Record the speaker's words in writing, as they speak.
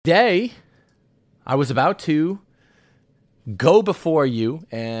Today, I was about to go before you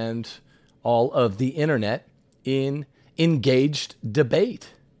and all of the internet in engaged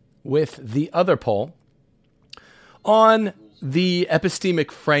debate with the other pole on the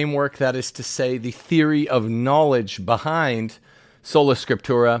epistemic framework, that is to say, the theory of knowledge behind Sola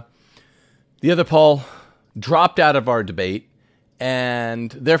Scriptura. The other pole dropped out of our debate,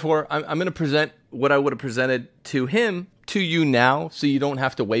 and therefore I'm going to present what I would have presented to him to you now, so you don't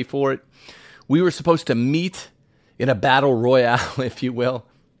have to wait for it. We were supposed to meet in a battle royale, if you will,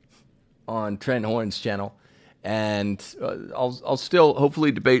 on Trent Horn's channel, and I'll still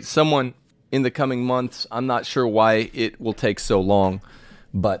hopefully debate someone in the coming months. I'm not sure why it will take so long,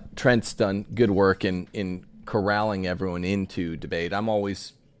 but Trent's done good work in corralling everyone into debate. I'm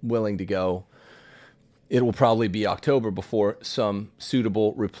always willing to go. It will probably be October before some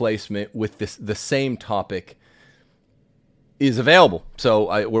suitable replacement with the same topic is available.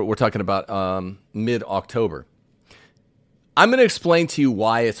 So we're talking about mid-October. I'm going to explain to you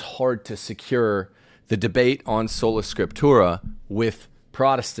why it's hard to secure the debate on Sola Scriptura with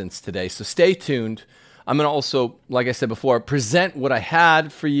Protestants today. So stay tuned. I'm going to also, like I said before, present what I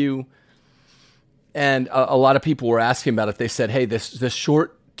had for you. And a lot of people were asking about it. They said, hey, this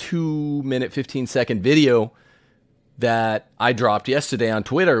short 2-minute, 15-second video that I dropped yesterday on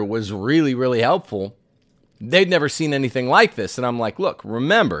Twitter was really, really helpful. They'd never seen anything like this. And I'm like, look,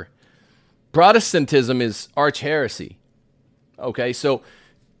 remember, Protestantism is arch heresy. Okay, so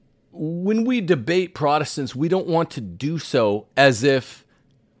when we debate Protestants, we don't want to do so as if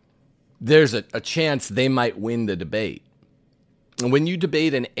there's a chance they might win the debate. And when you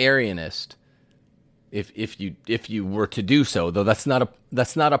debate an Arianist, if you were to do so, though that's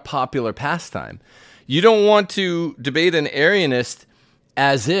not a popular pastime, you don't want to debate an Arianist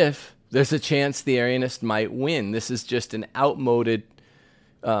as if there's a chance the Arianist might win. This is just an outmoded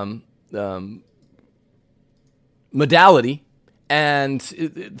modality, and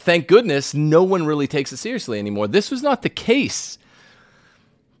thank goodness no one really takes it seriously anymore. This was not the case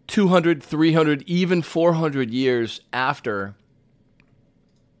 200, 300, even 400 years after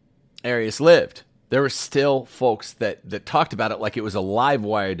Arius lived. There were still folks that talked about it like it was a live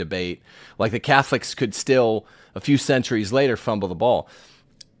wire debate, like the Catholics could still, a few centuries later, fumble the ball.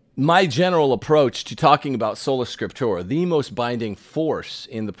 My general approach to talking about Sola Scriptura, the most binding force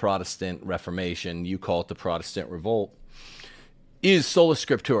in the Protestant Reformation, you call it the Protestant Revolt, is Sola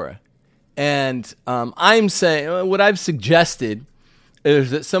Scriptura. And I'm saying, what I've suggested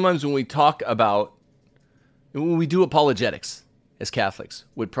is that sometimes when we talk about, when we do apologetics as Catholics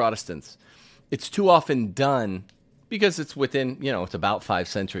with Protestants, it's too often done, because it's within, it's about 5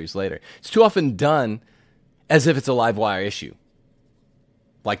 centuries later, it's too often done as if it's a live wire issue.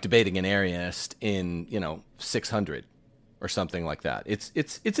 Like debating an Arianist in, 600 or something like that.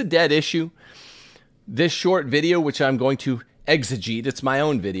 It's a dead issue. This short video, which I'm going to exegete, it's my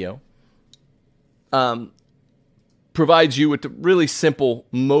own video, provides you with the really simple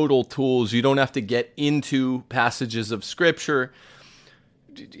modal tools. You don't have to get into passages of Scripture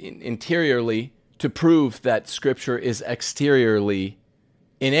interiorly to prove that Scripture is exteriorly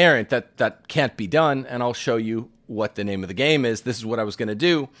inerrant. That can't be done, and I'll show you what the name of the game is. This is what I was going to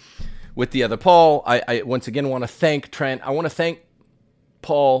do with the other Paul. I once again want to thank Trent. I want to thank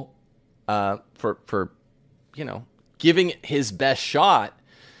Paul for giving his best shot.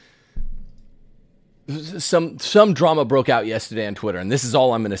 Some drama broke out yesterday on Twitter, and this is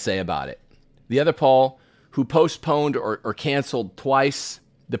all I'm going to say about it. The other Paul, who postponed or canceled twice,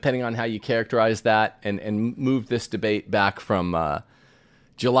 depending on how you characterize that, and moved this debate back from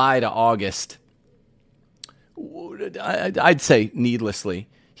July to August, I'd say needlessly.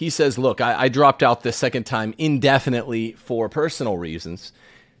 He says, look, I dropped out the second time indefinitely for personal reasons.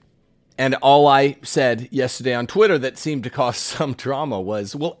 And all I said yesterday on Twitter that seemed to cause some drama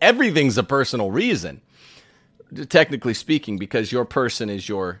was, well, everything's a personal reason, technically speaking, because your person is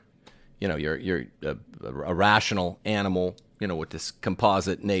you're a rational animal, with this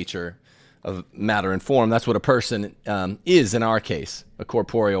composite nature of matter and form. That's what a person is in our case, a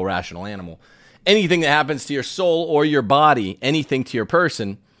corporeal, rational animal. Anything that happens to your soul or your body, anything to your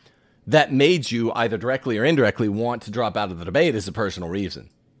person that made you either directly or indirectly want to drop out of the debate is a personal reason.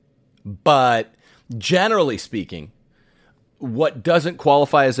 But generally speaking, what doesn't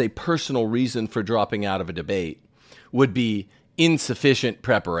qualify as a personal reason for dropping out of a debate would be insufficient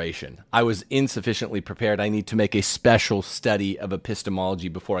preparation. I was insufficiently prepared. I need to make a special study of epistemology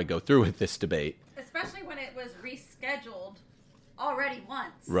before I go through with this debate. Especially when it was rescheduled already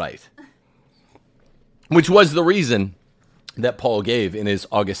once. Right. Which was the reason that Paul gave in his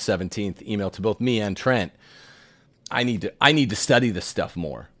August 17th email to both me and Trent. I need to study this stuff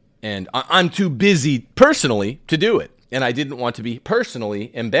more. And I'm too busy personally to do it. And I didn't want to be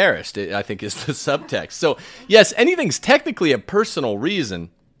personally embarrassed, I think is the subtext. So, yes, anything's technically a personal reason.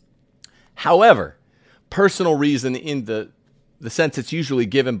 However, personal reason in the sense it's usually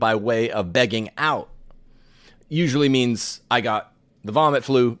given by way of begging out usually means I got the vomit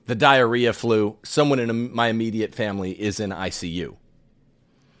flu, the diarrhea flu, someone in my immediate family is in ICU.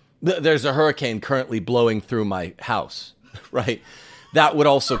 There's a hurricane currently blowing through my house, right? That would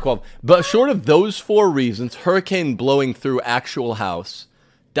also qualify. But short of those 4 reasons, hurricane blowing through actual house,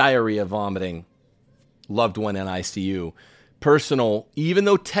 diarrhea, vomiting, loved one in ICU, personal, even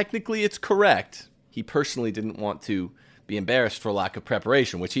though technically it's correct, he personally didn't want to be embarrassed for lack of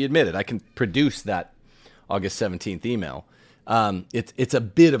preparation, which he admitted. I can produce that August 17th email. It's a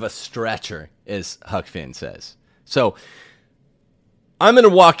bit of a stretcher, as Huck Finn says. So I'm going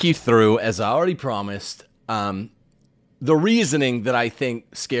to walk you through, as I already promised, the reasoning that I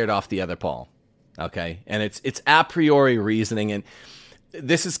think scared off the other Paul, okay? And it's a priori reasoning, and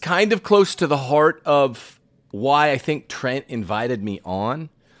this is kind of close to the heart of why I think Trent invited me on,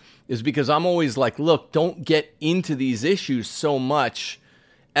 is because I'm always like, look, don't get into these issues so much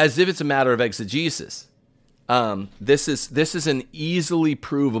as if it's a matter of exegesis. This is an easily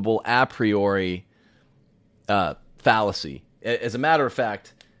provable a priori fallacy. As a matter of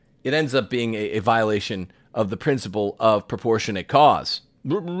fact, it ends up being a violation of the principle of proportionate cause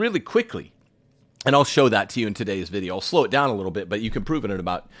really quickly. And I'll show that to you in today's video. I'll slow it down a little bit, but you can prove it in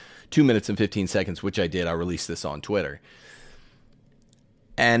about 2 minutes and 15 seconds, which I did. I released this on Twitter.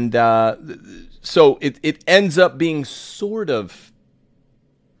 And so it ends up being sort of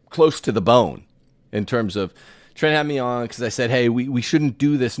close to the bone in terms of Trent had me on because I said, hey, we shouldn't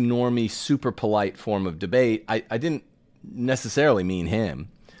do this normie, super polite form of debate. I didn't necessarily mean him.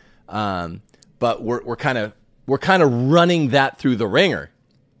 But we're kind of running that through the ringer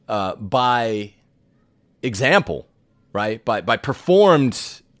by example, right? By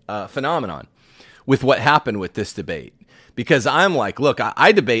performed phenomenon with what happened with this debate. Because I'm like, look,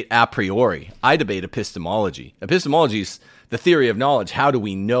 I debate a priori. I debate epistemology. Epistemology is the theory of knowledge. How do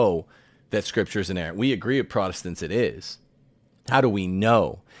we know that Scripture is inerrant? We agree with Protestants it is. How do we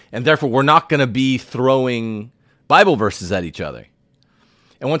know? And therefore, we're not going to be throwing Bible verses at each other.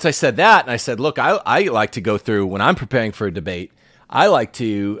 And once I said that, and I said, look, I like to go through, when I'm preparing for a debate, I like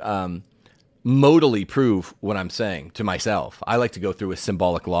to modally prove what I'm saying to myself. I like to go through with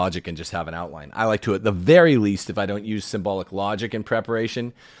symbolic logic and just have an outline. I like to, at the very least, if I don't use symbolic logic in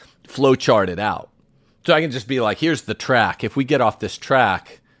preparation, flow chart it out. So I can just be like, here's the track. If we get off this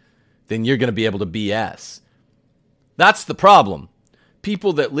track, then you're going to be able to BS. That's the problem.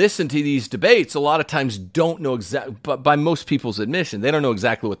 People that listen to these debates a lot of times don't know exactly, but by most people's admission, they don't know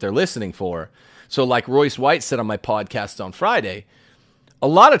exactly what they're listening for. So like Royce White said on my podcast on Friday, a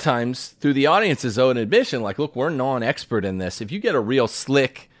lot of times through the audience's own admission, like, look, we're non-expert in this. If you get a real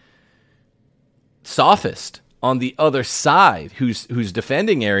slick sophist on the other side who's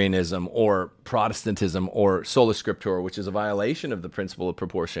defending Arianism or Protestantism or Sola Scriptura, which is a violation of the principle of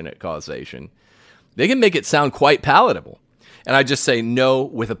proportionate causation, they can make it sound quite palatable. And I just say, no,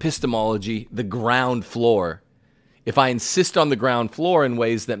 with epistemology, the ground floor, if I insist on the ground floor in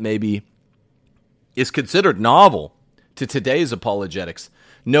ways that maybe is considered novel to today's apologetics,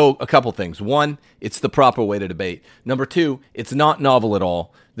 no, a couple things. One, it's the proper way to debate. Number two, it's not novel at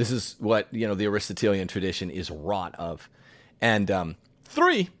all. This is what, the Aristotelian tradition is wrought of. And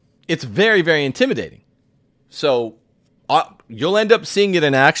three, it's very, very intimidating. So you'll end up seeing it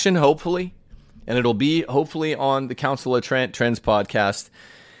in action, hopefully. And it'll be, hopefully, on the Council of Trends podcast.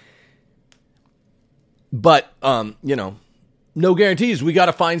 But, no guarantees. We got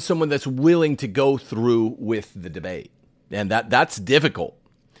to find someone that's willing to go through with the debate. And that's difficult.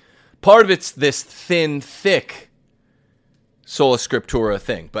 Part of it's this thin, thick Sola Scriptura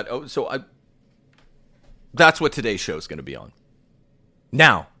thing. But that's what today's show is going to be on.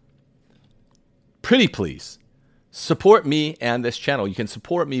 Now, pretty please, support me and this channel. You can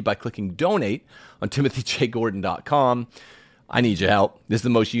support me by clicking donate on timothyjgordon.com. I need your help. This is the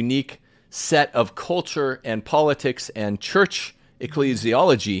most unique set of culture and politics and church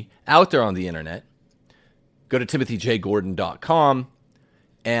ecclesiology out there on the internet. Go to timothyjgordon.com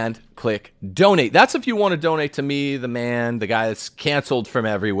and click donate. That's if you want to donate to me, the man, the guy that's canceled from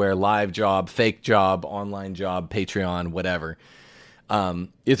everywhere, live job, fake job, online job, Patreon, whatever.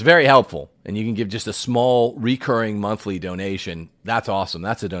 It's very helpful, and you can give just a small recurring monthly donation. That's awesome.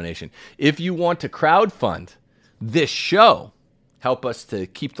 That's a donation. If you want to crowdfund this show, help us to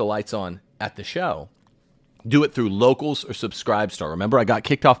keep the lights on at the show, do it through Locals or Subscribestar. Remember, I got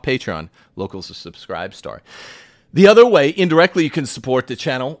kicked off Patreon, Locals or Subscribestar. The other way, indirectly, you can support the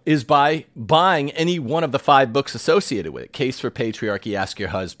channel is by buying any one of the 5 books associated with it. Case for Patriarchy, Ask Your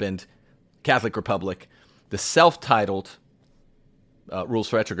Husband, Catholic Republic, the self-titled Rules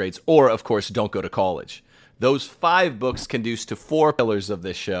for Retrogrades, or, of course, Don't Go to College. Those 5 books conduce to 4 pillars of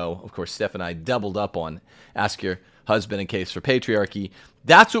this show. Of course, Steph and I doubled up on Ask Your Husband and Case for Patriarchy.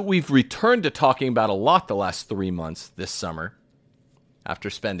 That's what we've returned to talking about a lot the last 3 months this summer, after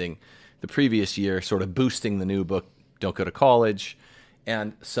spending the previous year sort of boosting the new book, Don't Go to College,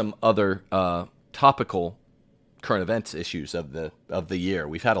 and some other topical current events issues of the year.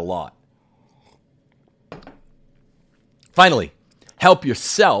 We've had a lot. Finally, help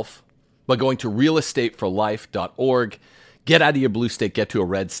yourself by going to realestateforlife.org. Get out of your blue state, get to a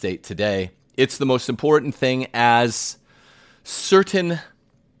red state today. It's the most important thing, as certain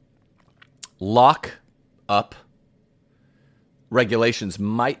lock-up regulations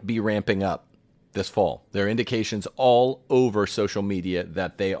might be ramping up this fall. There are indications all over social media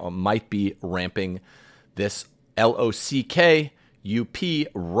that they might be ramping this LOCKUP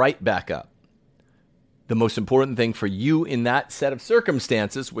right back up. The most important thing for you in that set of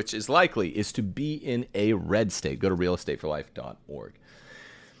circumstances, which is likely, is to be in a red state. Go to realestateforlife.org.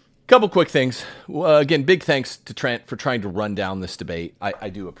 Couple quick things. Again, big thanks to Trent for trying to run down this debate. I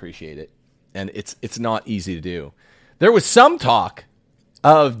do appreciate it, and it's not easy to do. There was some talk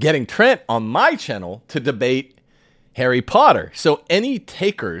of getting Trent on my channel to debate Harry Potter. So any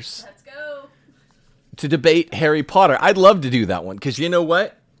takers Let's go. to debate Harry Potter, I'd love to do that one, because you know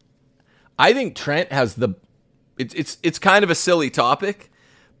what? I think Trent has it's kind of a silly topic,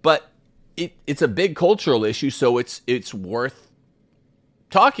 but it's a big cultural issue, so it's worth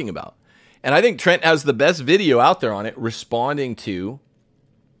talking about. And I think Trent has the best video out there on it, responding to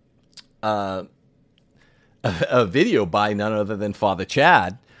a video by none other than Father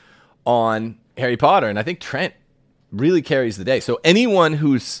Chad on Harry Potter. And I think Trent really carries the day. So anyone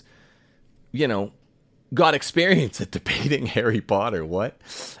who's, got experience at debating Harry Potter,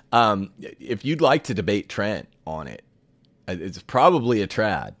 if you'd like to debate Trent on it, it's probably a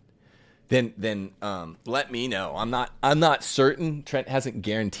trad, then let me know. I'm not certain. Trent hasn't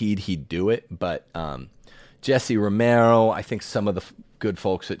guaranteed he'd do it, but Jesse Romero, I think some of the good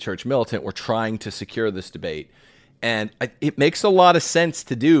folks at Church Militant were trying to secure this debate. And it makes a lot of sense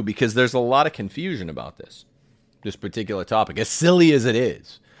to do, because there's a lot of confusion about this particular topic, as silly as it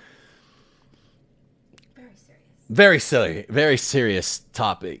is. Very silly, very serious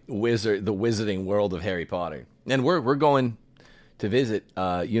topic, the wizarding world of Harry Potter. And we're going to visit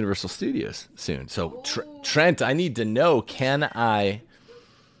Universal Studios soon. So Trent, I need to know, can I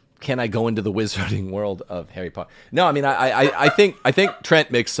go into the wizarding world of Harry Potter? No, I mean, I think Trent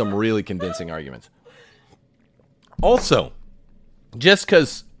makes some really convincing arguments. Also, just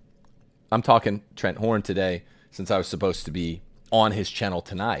because I'm talking Trent Horn today, since I was supposed to be on his channel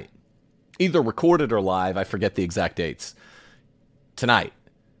tonight, either recorded or live, I forget the exact dates. Tonight,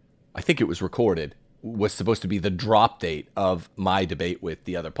 I think it was recorded, was supposed to be the drop date of my debate with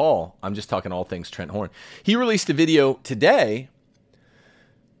the other Paul. I'm just talking all things Trent Horn. He released a video today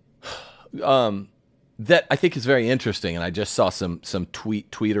that I think is very interesting, and I just saw some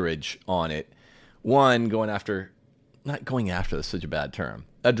tweeterage on it. One, not going after, that's such a bad term,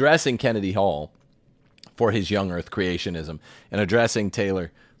 addressing Kennedy Hall for his young earth creationism, and addressing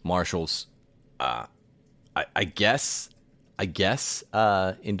Taylor Marshall's, I guess,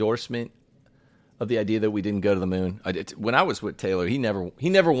 endorsement of the idea that we didn't go to the moon. When I was with Taylor, he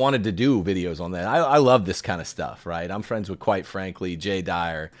never wanted to do videos on that. I love this kind of stuff, right? I'm friends with, quite frankly, Jay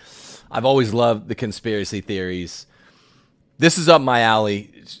Dyer. I've always loved the conspiracy theories. This is up my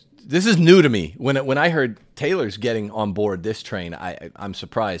alley. This is new to me. When I heard Taylor's getting on board this train, I'm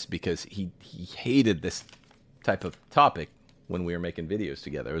surprised, because he hated this type of topic when we were making videos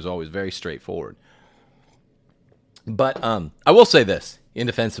together. It was always very straightforward. But I will say this, in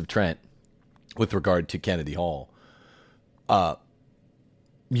defense of Trent, with regard to Kennedy Hall.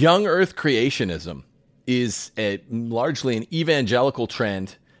 Young earth creationism is largely an evangelical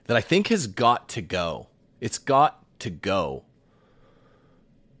trend that I think has got to go. It's got to go.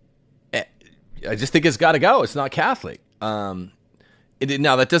 I just think it's got to go. It's not Catholic. Now,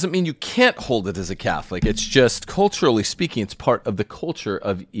 that doesn't mean you can't hold it as a Catholic. It's just, culturally speaking, it's part of the culture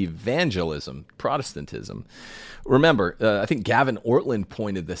of evangelism, Protestantism. Remember, I think Gavin Ortland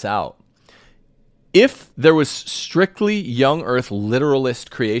pointed this out. If there was strictly young earth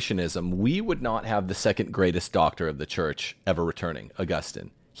literalist creationism, we would not have the second greatest doctor of the church ever returning,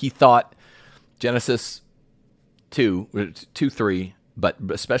 Augustine. He thought Genesis 2:3, but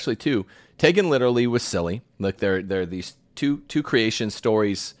especially 2, taken literally, was silly. Like there are these two creation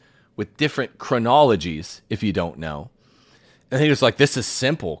stories with different chronologies, if you don't know. And he was like, this is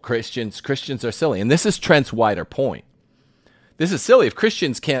simple. Christians are silly. And this is Trent's wider point. This is silly if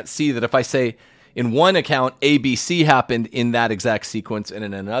Christians can't see that if I say in one account ABC happened in that exact sequence and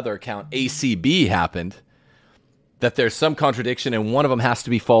in another account ACB happened, that there's some contradiction and one of them has to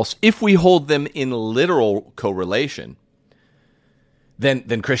be false. If we hold them in literal correlation,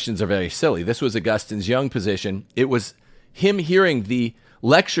 then Christians are very silly. This was Augustine's young position. It was him hearing the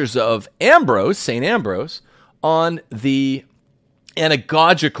lectures of Ambrose, St. Ambrose, on the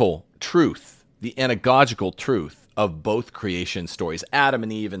anagogical truth of both creation stories, Adam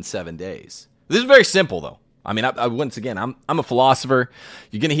and Eve in 7 days. This is very simple, though. I mean, once again, I'm a philosopher.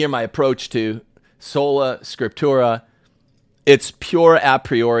 You're going to hear my approach to Sola Scriptura. It's pure a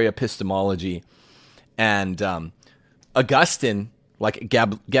priori epistemology. And Augustine, like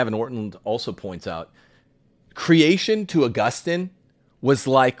Gavin Orton also points out, creation to Augustine was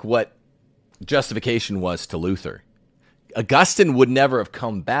like what justification was to Luther. Augustine would never have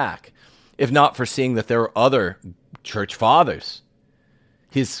come back if not for seeing that there were other church fathers.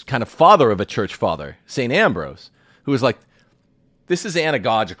 His kind of father of a church father, St. Ambrose, who was like, this is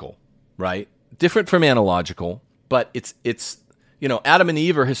anagogical, right? Different from analogical, but it's Adam and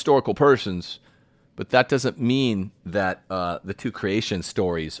Eve are historical persons, but that doesn't mean that the two creation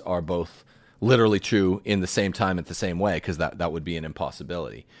stories are both literally true in the same time at the same way, because that would be an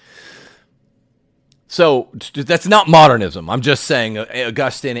impossibility. So that's not modernism. I'm just saying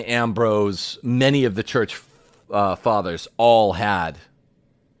Augustine, Ambrose, many of the church fathers all had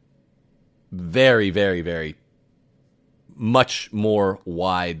very, very, very much more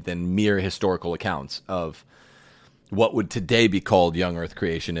wide than mere historical accounts of what would today be called young earth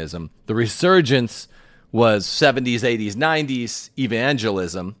creationism. The resurgence was 70s, 80s, 90s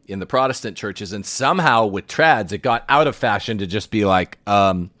evangelism in the Protestant churches, and somehow with trads, it got out of fashion to just be like,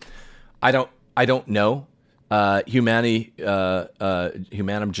 I don't know. Humanum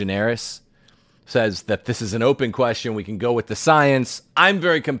Generis says that this is an open question. We can go with the science. I'm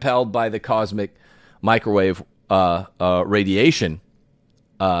very compelled by the cosmic microwave radiation,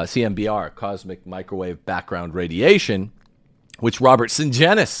 CMBR, cosmic microwave background radiation, which Robert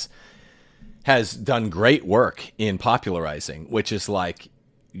Sungenis has done great work in popularizing, which is like,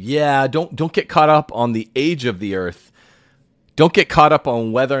 yeah, don't get caught up on the age of the Earth. Don't get caught up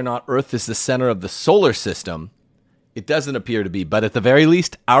on whether or not Earth is the center of the solar system. It doesn't appear to be, but at the very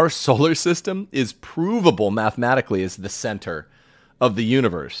least, our solar system is provable mathematically as the center of the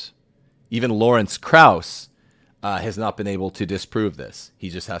universe. Even Lawrence Krauss has not been able to disprove this. He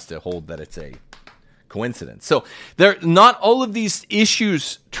just has to hold that it's a coincidence. So not all of these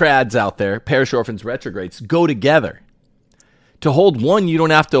issues, trads out there, parish orphans, retrogrades, go together. To hold one, you don't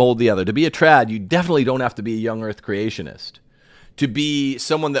have to hold the other. To be a trad, you definitely don't have to be a young earth creationist. To be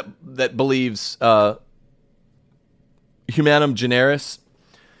someone that believes Humanum Generis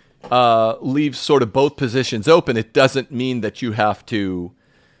leaves sort of both positions open, it doesn't mean that you have to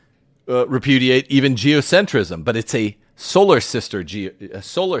repudiate even geocentrism, but it's a solar system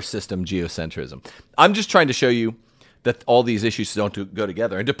geocentrism. I'm just trying to show you that all these issues don't go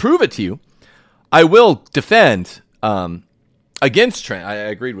together. And to prove it to you, I will defend against Trent. I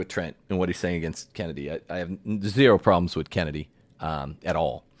agreed with Trent in what he's saying against Kennedy. I have zero problems with Kennedy at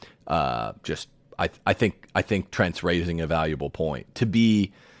all. I think Trent's raising a valuable point. To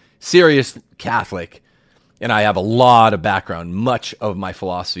be serious Catholic, and I have a lot of background, much of my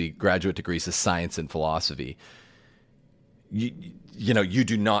philosophy graduate degrees is science and philosophy. You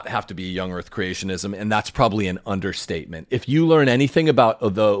do not have to be a young earth creationism, and that's probably an understatement. If you learn anything about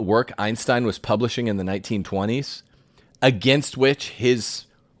the work Einstein was publishing in the 1920s, against which his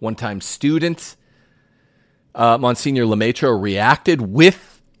one-time student, Monsignor Lemaitre, reacted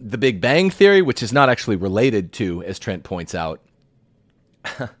with the Big Bang Theory, which is not actually related to, as Trent points out,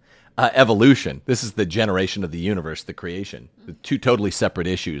 evolution. This is the generation of the universe, the creation. The two totally separate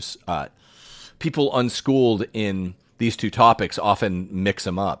issues. People unschooled in these two topics often mix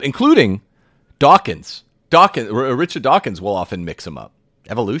them up, including Dawkins. Richard Dawkins will often mix them up.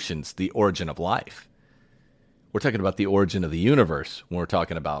 Evolution's the origin of life. We're talking about the origin of the universe when we're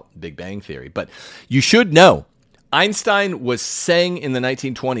talking about Big Bang Theory. But you should know, Einstein was saying in the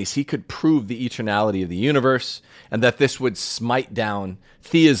 1920s he could prove the eternality of the universe and that this would smite down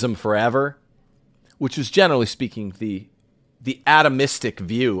theism forever, which was generally speaking the atomistic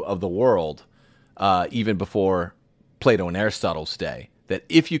view of the world even before Plato and Aristotle's day. That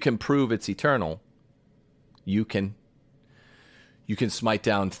if you can prove it's eternal, you can smite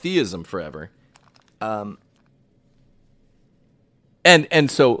down theism forever. And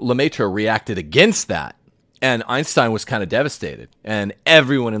so Lemaitre reacted against that And Einstein was kind of devastated. And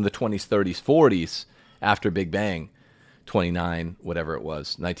everyone in the 20s, 30s, 40s, after Big Bang, 29, whatever it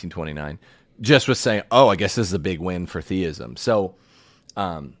was, 1929, just was saying, oh, I guess this is a big win for theism. So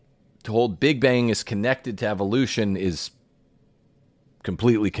to hold Big Bang is connected to evolution is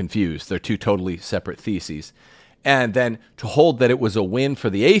completely confused. They're two totally separate theses. And then to hold that it was a win for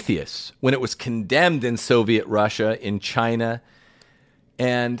the atheists when it was condemned in Soviet Russia, in China,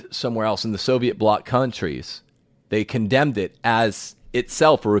 and somewhere else in the Soviet bloc countries, they condemned it as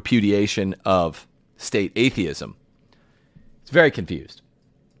itself a repudiation of state atheism. It's very confused.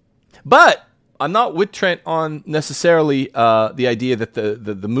 But I'm not with Trent on necessarily the idea that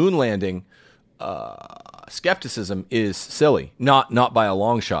the moon landing skepticism is silly. Not by a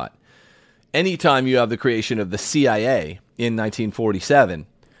long shot. Anytime you have the creation of the CIA in 1947,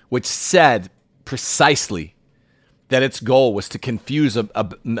 which said precisely that its goal was to confuse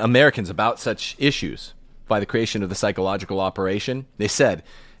Americans about such issues by the creation of the psychological operation, they said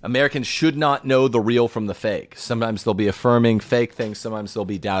Americans should not know the real from the fake. Sometimes they'll be affirming fake things, sometimes they'll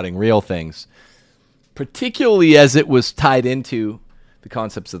be doubting real things, particularly as it was tied into the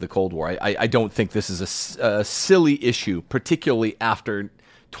concepts of the Cold War. I don't think this is a silly issue, particularly after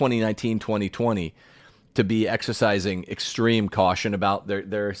 2019, 2020, to be exercising extreme caution about.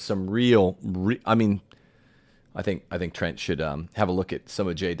 There are some I think Trent should have a look at some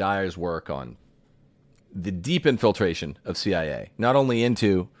of Jay Dyer's work on the deep infiltration of CIA, not only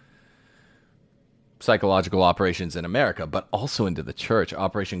into psychological operations in America, but also into the church,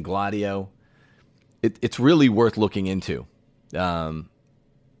 Operation Gladio. It's really worth looking into.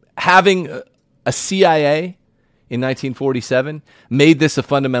 Having a CIA in 1947 made this a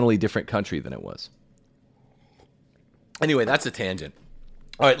fundamentally different country than it was. Anyway, that's a tangent.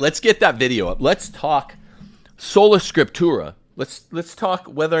 All right, let's get that video up. Let's talk Sola Scriptura. Let's talk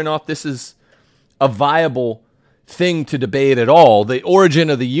whether or not this is a viable thing to debate at all. The origin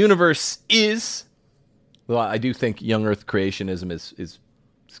of the universe is, well, I do think young Earth creationism is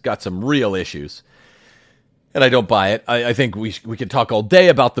got some real issues, and I don't buy it. I think we could talk all day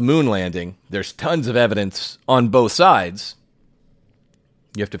about the moon landing. There's tons of evidence on both sides.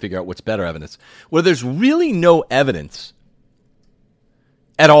 You have to figure out what's better evidence. Where there's really no evidence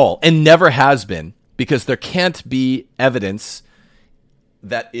at all, and never has been, because there can't be evidence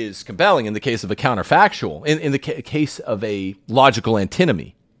that is compelling in the case of a counterfactual, in the case of a logical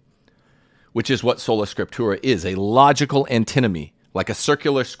antinomy, which is what Sola Scriptura is, a logical antinomy, like a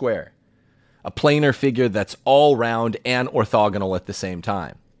circular square, a planar figure that's all round and orthogonal at the same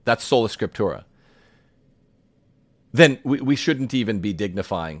time. That's Sola Scriptura. Then we shouldn't even be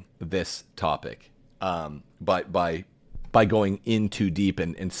dignifying this topic by going in too deep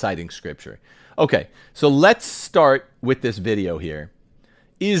and citing Scripture. Okay, so let's start with this video here.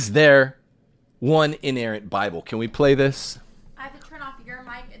 Is there one inerrant Bible? Can we play this? I have to turn off your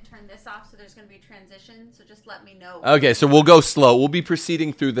mic and turn this off, so there's going to be a transition, so just let me know. Okay, so we'll go slow. We'll be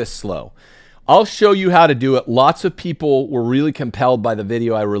proceeding through this slow. I'll show you how to do it. Lots of people were really compelled by the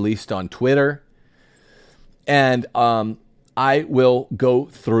video I released on Twitter, and I will go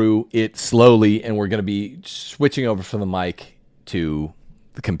through it slowly, and we're going to be switching over from the mic to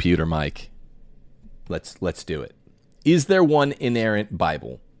the computer mic. Let's do it. Is there one inerrant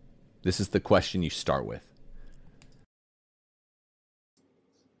Bible? This is the question you start with.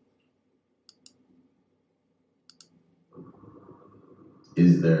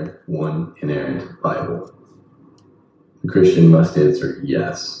 Is there one inerrant Bible? The Christian must answer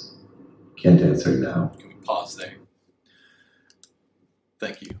yes. Can't answer no. Can we pause there?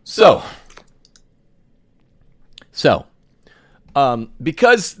 Thank you. So,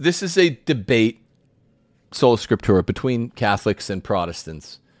 because this is a debate, Sola Scriptura, between Catholics and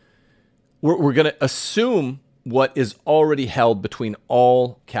Protestants, we're going to assume what is already held between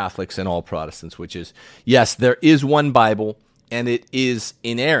all Catholics and all Protestants, which is, yes, there is one Bible, and it is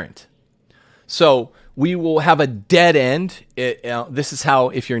inerrant. So we will have a dead end. This is how,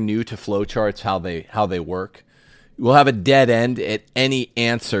 if you're new to flowcharts, how they work. We'll have a dead end at any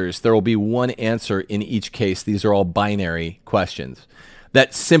answers. There will be one answer in each case. These are all binary questions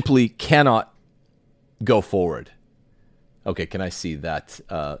that simply cannot go forward. Okay, can I see that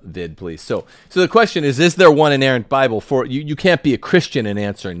vid, please? So the question is there one inerrant Bible? For you can't be a Christian and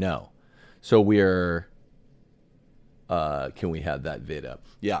answer no. So we're... can we have that vid up?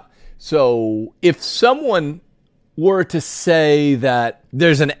 Yeah. So if someone were to say that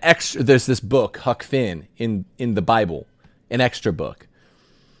there's this book, Huck Finn, in the Bible, an extra book,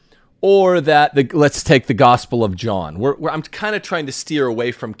 or that let's take the Gospel of John. I'm kind of trying to steer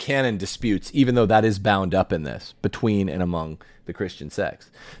away from canon disputes, even though that is bound up in this between and among the Christian sects.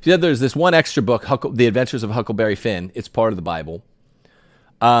 So there's this one extra book, The Adventures of Huckleberry Finn. It's part of the Bible,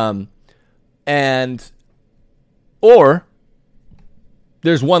 or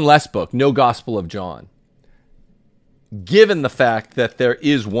there's one less book, no Gospel of John. Given the fact that there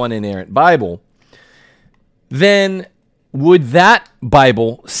is one inerrant Bible, then would that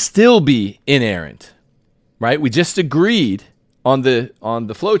Bible still be inerrant? Right? We just agreed on the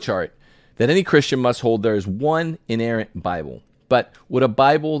flowchart that any Christian must hold there is one inerrant Bible. But would a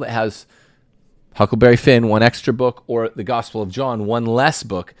Bible that has Huckleberry Finn, one extra book, or the Gospel of John, one less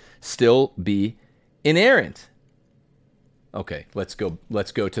book, still be inerrant? Okay, let's go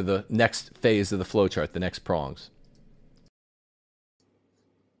to the next phase of the flowchart, the next prongs.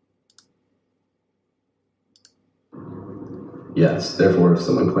 Yes, therefore, if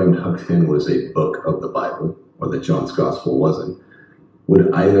someone claimed Huck Finn was a book of the Bible, or that John's Gospel wasn't,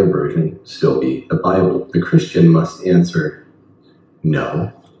 would either version still be the Bible? The Christian must answer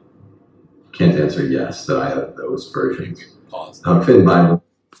no. Can't answer yes, that either of those versions. Pause. Huck Finn Bible.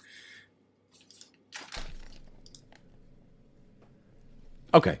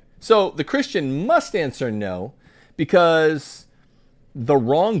 Okay, so the Christian must answer no, because the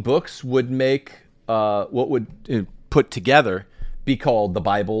wrong books would make what would put together be called the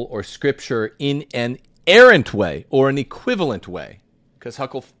Bible or Scripture in an errant way or an equivalent way, because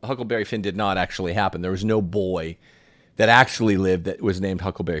Huckleberry Finn did not actually happen. There was no boy that actually lived that was named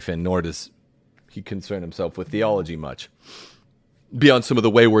Huckleberry Finn, nor does he concern himself with theology much, beyond some of the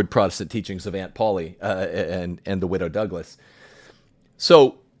wayward Protestant teachings of Aunt Polly and the widow Douglas.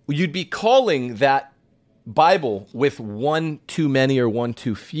 So you'd be calling that Bible with one too many or one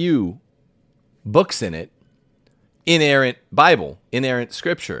too few books in it inerrant Bible, inerrant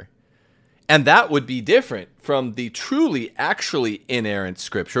Scripture. And that would be different from the truly, actually inerrant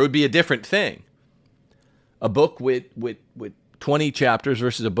Scripture. It would be a different thing. A book with 20 chapters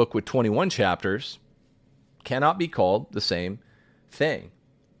versus a book with 21 chapters cannot be called the same thing.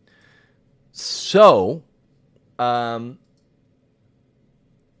 So,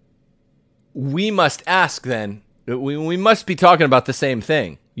 we must ask then, we must be talking about the same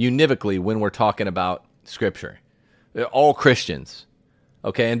thing univocally when we're talking about Scripture. All Christians.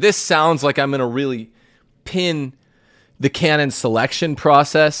 Okay, and this sounds like I'm going to really pin the canon selection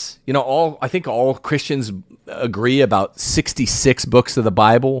process. You know, I think all Christians agree about 66 books of the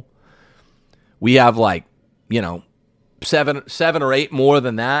Bible. We have seven or eight more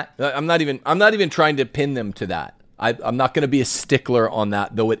than that. I'm not even trying to pin them to that. I'm not going to be a stickler on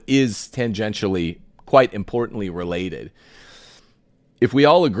that, though it is tangentially, quite importantly related. If we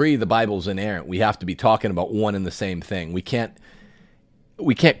all agree the Bible's inerrant, we have to be talking about one and the same thing. We can't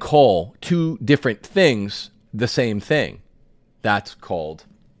call two different things the same thing. That's called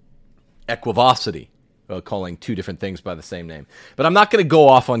equivocity, calling two different things by the same name. But I'm not going to go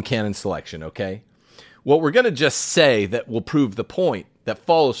off on canon selection, okay? What we're going to just say that will prove the point that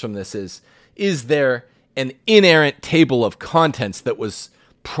follows from this is there an inerrant table of contents that was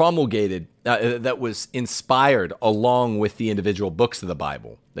promulgated, that was inspired along with the individual books of the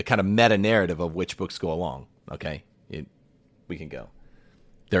Bible, the kind of meta-narrative of which books go along, okay? We can go.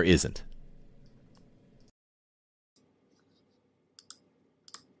 There isn't.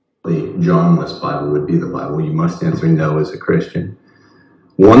 The Johnless Bible would be the Bible. You must answer no as a Christian.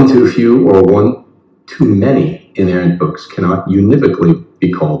 One too few or one too many inerrant books cannot univocally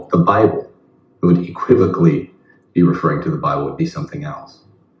be called the Bible. It would equivocally be referring to the Bible, would be something else.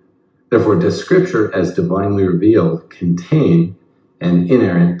 Therefore, does Scripture, as divinely revealed, contain an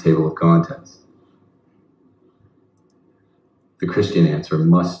inerrant table of contents? The Christian answer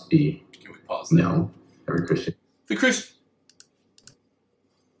must be Can we pause there? No. Every Christian.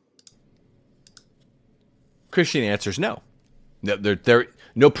 Christian answer is no.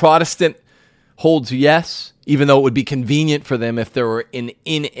 No Protestant holds yes, even though it would be convenient for them if there were an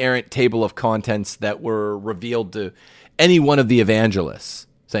inerrant table of contents that were revealed to any one of the evangelists,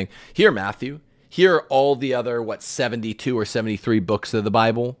 saying, here, Matthew, here are all the other, 72 or 73 books of the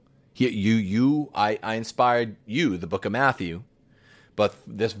Bible. Here, I inspired you, the book of Matthew, but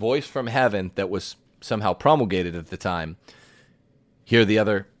this voice from heaven that was somehow promulgated at the time, here are the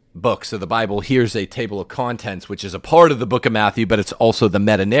other books of the Bible. Here's a table of contents, which is a part of the book of Matthew, but it's also the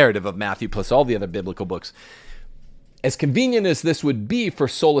meta-narrative of Matthew plus all the other biblical books. As convenient as this would be for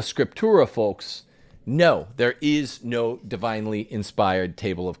Sola Scriptura folks, no, there is no divinely inspired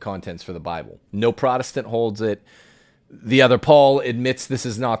table of contents for the Bible. No Protestant holds it. The other Paul admits this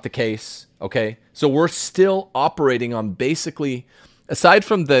is not the case, okay? So we're still operating on basically aside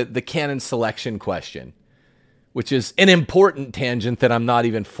from the canon selection question, which is an important tangent that I'm not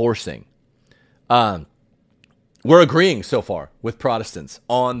even forcing, we're agreeing so far with Protestants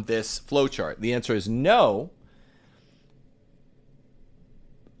on this flowchart. The answer is no,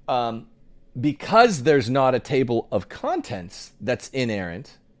 because there's not a table of contents that's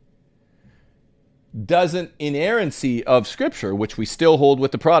inerrant. Doesn't inerrancy of Scripture, which we still hold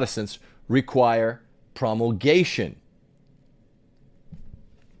with the Protestants, require promulgation?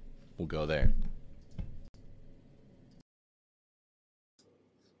 We'll go there.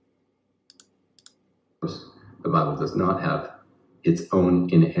 The Bible does not have its own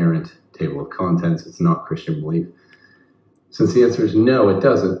inerrant table of contents. It's not Christian belief. Since the answer is no, it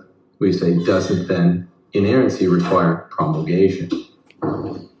doesn't, we say, doesn't then inerrancy require promulgation?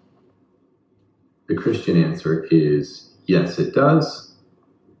 The Christian answer is yes, it does.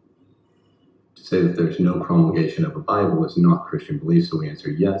 To say that there's no promulgation of a Bible is not Christian belief, so we answer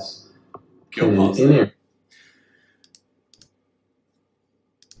yes.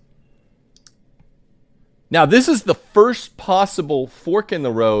 Now, this is the first possible fork in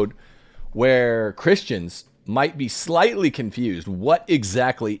the road where Christians might be slightly confused. What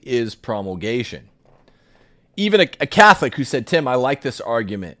exactly is promulgation? Even a Catholic who said, Tim, I like this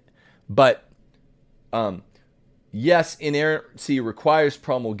argument, but yes, inerrancy requires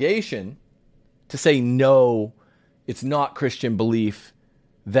promulgation, to say no, it's not Christian belief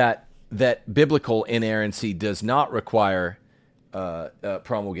that biblical inerrancy does not require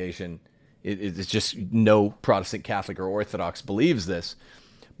promulgation. It's just no Protestant, Catholic, or Orthodox believes this.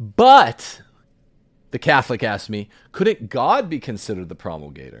 But the Catholic asked me, couldn't God be considered the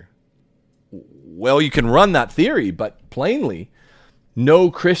promulgator? Well, you can run that theory, but plainly,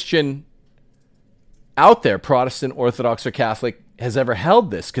 no Christian out there, Protestant, Orthodox, or Catholic, has ever held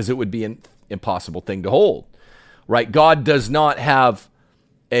this, because it would be an impossible thing to hold, right? God does not have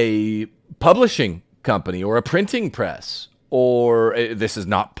a publishing company or a printing press, or this is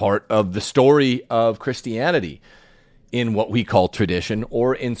not part of the story of Christianity in what we call tradition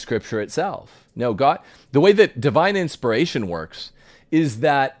or in Scripture itself. No, God, the way that divine inspiration works is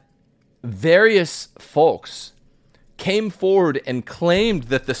that various folks came forward and claimed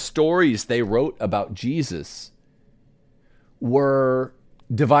that the stories they wrote about Jesus were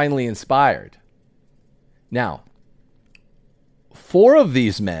divinely inspired. Now, 4 of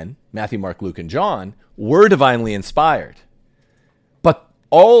these men, Matthew, Mark, Luke, and John, were divinely inspired. But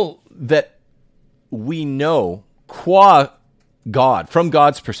all that we know, qua God, from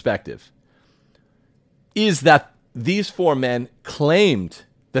God's perspective, is that these 4 men claimed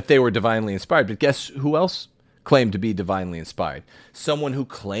that they were divinely inspired. But guess who else claimed to be divinely inspired? Someone who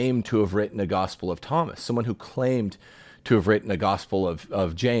claimed to have written a Gospel of Thomas. Someone who claimed to have written a Gospel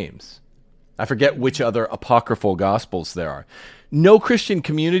of James. I forget which other apocryphal Gospels there are. No Christian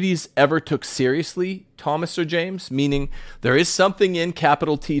communities ever took seriously Thomas or James, meaning there is something in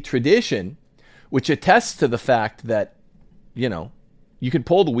capital T tradition which attests to the fact that, you can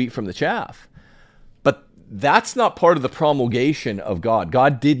pull the wheat from the chaff. But that's not part of the promulgation of God.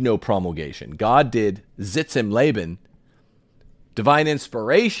 God did no promulgation. God did Zitzim Leben, divine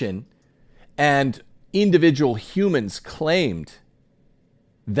inspiration, and individual humans claimed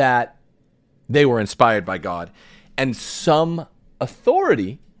that they were inspired by God. And some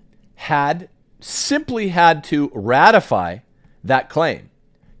authority simply had to ratify that claim.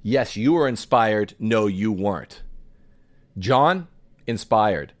 Yes, you were inspired. No, you weren't. John,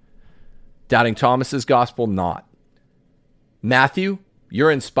 inspired. Doubting Thomas's gospel, not. Matthew, you're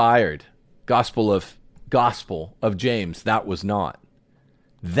inspired. Gospel of James, that was not.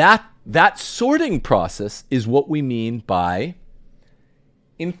 That sorting process is what we mean by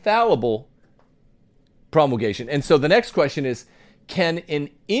infallible promulgation. And so the next question is, can an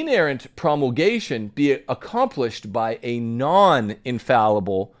inerrant promulgation be accomplished by a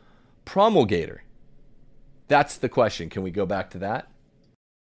non-infallible promulgator? That's the question. Can we go back to that?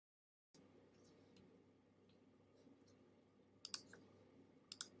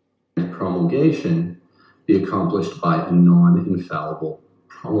 Promulgation be accomplished by a non-infallible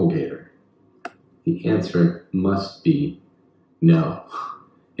promulgator? The answer must be no.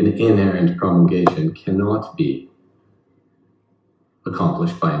 An inerrant promulgation cannot be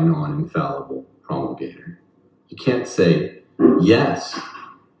accomplished by a non-infallible promulgator. You can't say, yes,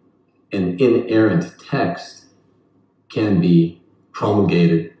 an inerrant text can be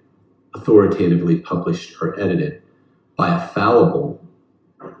promulgated, authoritatively published or edited by a fallible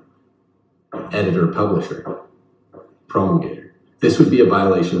editor-publisher, promulgator. This would be a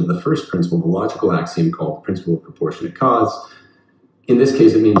violation of the first principle of the logical axiom called the principle of proportionate cause. In this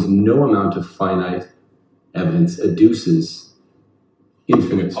case, it means no amount of finite evidence adduces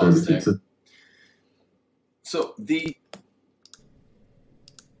infinite servitude. So the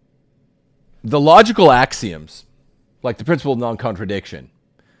logical axioms, like the principle of non-contradiction,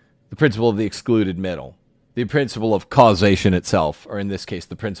 the principle of the excluded middle, the principle of causation itself, or in this case,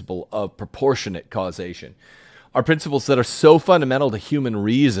 the principle of proportionate causation, are principles that are so fundamental to human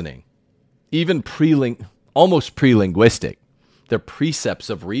reasoning, even almost pre-linguistic. They're precepts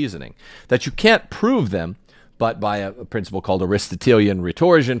of reasoning, that you can't prove them but by a principle called Aristotelian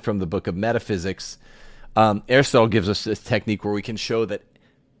retorsion from the book of Metaphysics. Aristotle gives us this technique where we can show that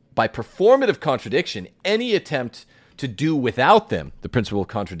by performative contradiction, any attempt to do without them, the principle of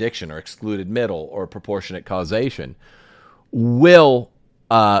contradiction or excluded middle or proportionate causation, will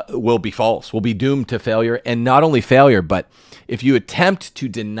be false, will be doomed to failure. And not only failure, but if you attempt to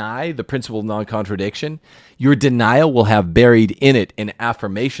deny the principle of non-contradiction, your denial will have buried in it an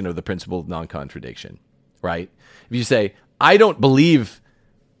affirmation of the principle of non-contradiction, right? If you say, I don't believe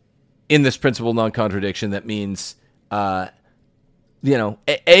in this principle of non-contradiction, that means, A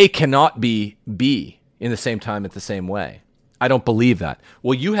cannot be B in the same time at the same way. I don't believe that.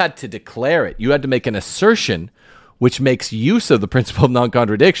 Well, you had to declare it. You had to make an assertion which makes use of the principle of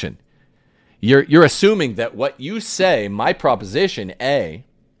non-contradiction. You're assuming that what you say, my proposition A,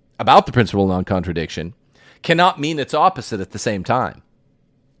 about the principle of non-contradiction, cannot mean its opposite at the same time.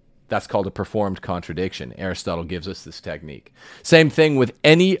 That's called a performed contradiction. Aristotle gives us this technique. Same thing with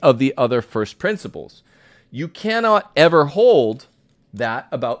any of the other first principles. You cannot ever hold that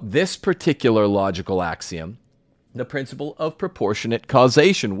about this particular logical axiom, the principle of proportionate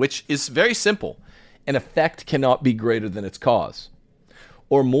causation, which is very simple. An effect cannot be greater than its cause.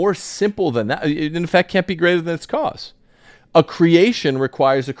 Or more simple than that, an effect can't be greater than its cause. A creation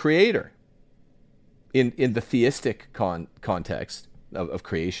requires a creator. In the theistic context of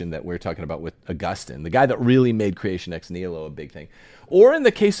creation that we're talking about with Augustine, the guy that really made creation ex nihilo a big thing. Or in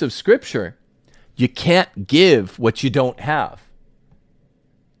the case of Scripture, you can't give what you don't have.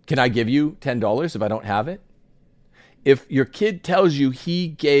 Can I give you $10 if I don't have it? If your kid tells you he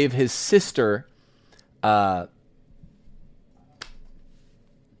gave his sister,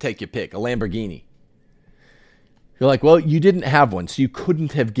 take your pick, a Lamborghini, you're like, well, you didn't have one, so you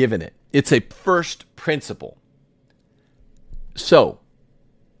couldn't have given it. It's a first principle. So,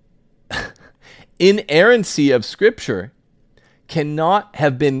 inerrancy of Scripture cannot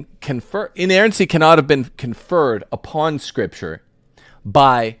have been conferred. Inerrancy cannot have been conferred upon Scripture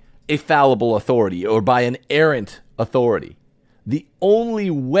by a fallible authority or by an errant authority. The only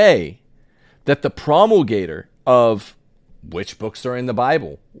way that the promulgator of which books are in the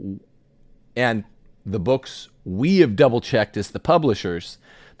Bible and the books we have double-checked as the publishers,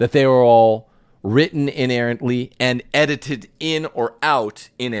 that they are all written inerrantly and edited in or out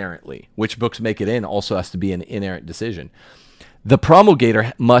inerrantly. Which books make it in also has to be an inerrant decision. The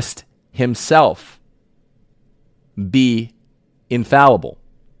promulgator must himself be infallible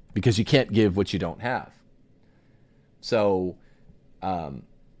because you can't give what you don't have. So, can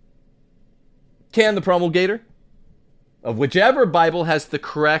the promulgator of whichever Bible has the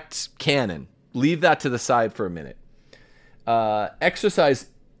correct canon, leave that to the side for a minute, exercise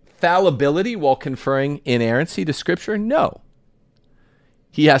fallibility while conferring inerrancy to Scripture? No.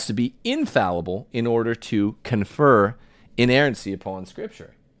 He has to be infallible in order to confer inerrancy upon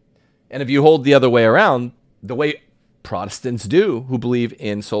Scripture. And if you hold the other way around, the way Protestants do, who believe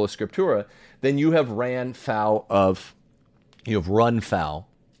in Sola Scriptura, then you have run foul of the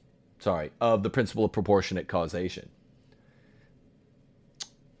principle of proportionate causation.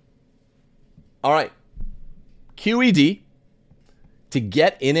 All right. QED. To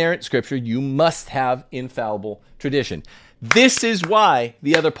get inerrant Scripture, you must have infallible tradition. This is why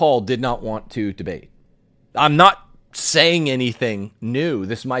the other Paul did not want to debate. I'm not saying anything new.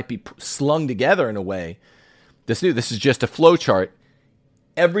 This might be slung together in a way that's new. This is just a flow chart.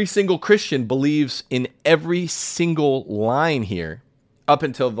 Every single Christian believes in every single line here up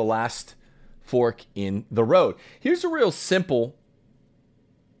until the last fork in the road. Here's a real simple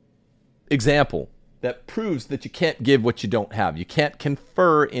example that proves that you can't give what you don't have. You can't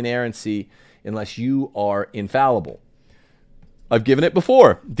confer inerrancy unless you are infallible. I've given it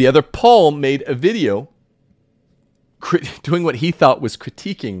before. The other Paul made a video doing what he thought was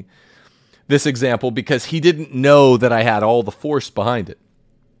critiquing this example because he didn't know that I had all the force behind it.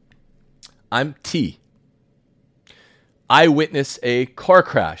 I'm T. I witness a car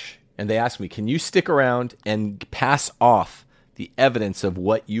crash, and they asked me, can you stick around and pass off the evidence of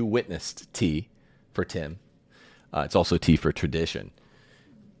what you witnessed, T, for Tim? It's also T for tradition.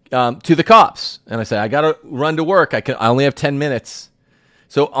 To the cops. And I say, I got to run to work. I only have 10 minutes.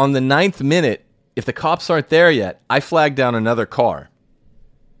 So on the 9th minute, if the cops aren't there yet, I flag down another car.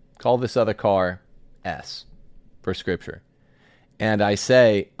 Call this other car S for Scripture. And I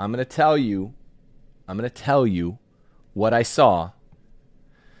say, I'm going to tell you what I saw.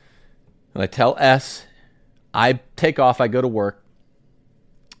 And I tell S, I take off, I go to work.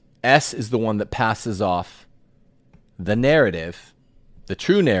 S is the one that passes off the narrative, the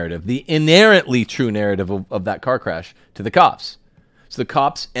true narrative, the inherently true narrative of that car crash to the cops. So the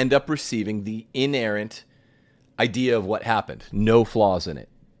cops end up receiving the inerrant idea of what happened. No flaws in it.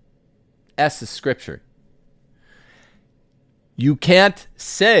 S is Scripture. You can't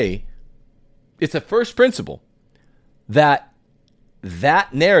say, it's a first principle, that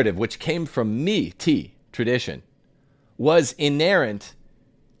narrative, which came from me, T, tradition, was inerrant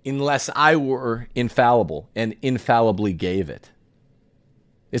unless I were infallible and infallibly gave it.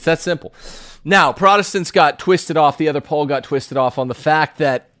 It's that simple. Now, Protestants got twisted off, the other pole got twisted off on the fact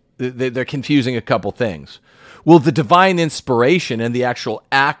that they're confusing a couple things. Well, the divine inspiration and the actual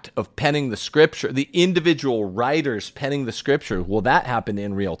act of penning the Scripture, the individual writers penning the Scripture, well, that happened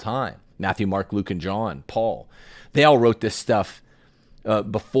in real time. Matthew, Mark, Luke, and John, Paul. They all wrote this stuff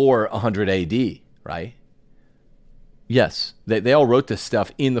before 100 AD, right? Yes, they all wrote this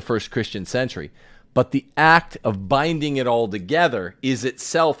stuff in the first Christian century. But the act of binding it all together is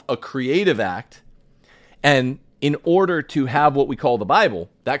itself a creative act. And in order to have what we call the Bible,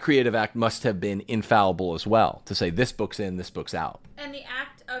 that creative act must have been infallible as well, to say this book's in, this book's out. And the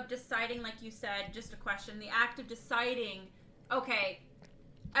act of deciding, like you said, just a question, the act of deciding, okay,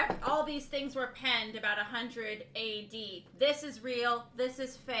 all these things were penned about 100 AD. This is real, this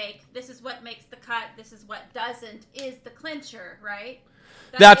is fake, this is what makes the cut, this is what doesn't, is the clincher, right?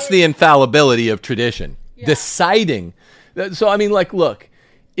 That's the infallibility of tradition. Yeah. Deciding. So, I mean, like, look,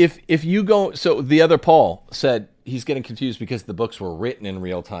 if you go, so the other Paul said he's getting confused because the books were written in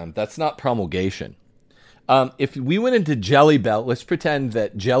real time. That's not promulgation. If we went into Jelly Belly, let's pretend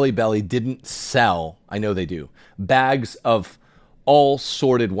that Jelly Belly didn't sell, I know they do, bags of all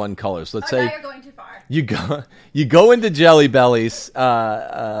sorted one colors. Let's say now you're going too far. You go into Jelly Belly's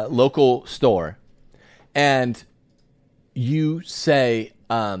local store and you say,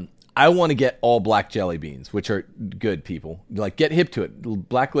 I want to get all black jelly beans, which are good, people. Like, get hip to it.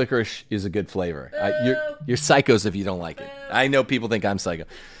 Black licorice is a good flavor. You're psychos if you don't like it. I know people think I'm psycho.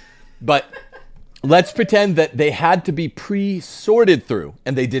 But let's pretend that they had to be pre-sorted through,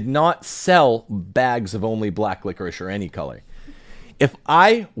 and they did not sell bags of only black licorice or any color. If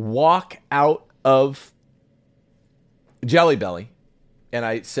I walk out of Jelly Belly and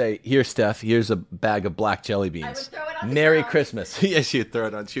I say, here, Steph, here's a bag of black jelly beans. I would throw it on the Merry ground. Christmas. Yes, she'd throw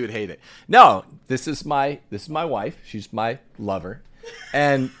it on. She would hate it. No, this is my wife. She's my lover.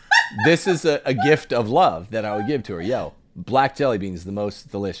 And this is a gift of love that I would give to her. Yo, black jelly beans is the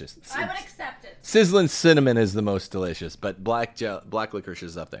most delicious. I would accept it. Sizzling cinnamon is the most delicious, but black licorice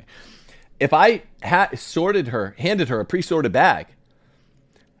is up there. If I handed her a pre-sorted bag,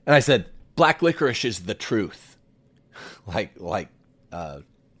 and I said, black licorice is the truth, like I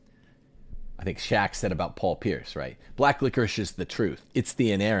think Shaq said about Paul Pierce, right? Black licorice is the truth. It's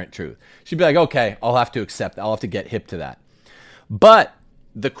the inerrant truth. She'd be like, okay, I'll have to accept. I'll have to get hip to that. But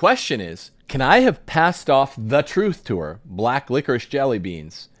the question is, can I have passed off the truth to her, black licorice jelly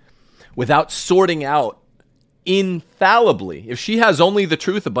beans, without sorting out infallibly, if she has only the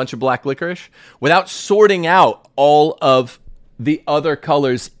truth, a bunch of black licorice, without sorting out all of the other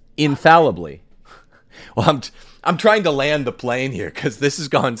colors infallibly? Well, I'm trying to land the plane here because this has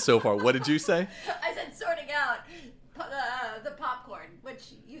gone so far. What did you say? I said sorting out the popcorn, which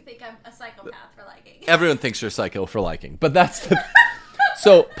you think I'm a psychopath for liking. Everyone thinks you're psycho for liking, but that's the...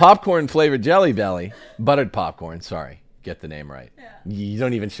 So popcorn flavored Jelly Belly, buttered popcorn, sorry, get the name right. Yeah. You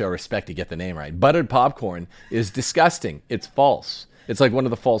don't even show respect to get the name right. Buttered popcorn is disgusting. It's false. It's like one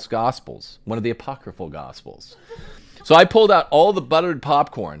of the false gospels, one of the apocryphal gospels. So I pulled out all the buttered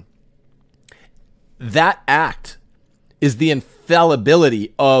popcorn. That act is the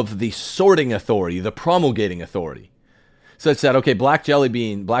infallibility of the sorting authority, the promulgating authority. So it said, okay, black jelly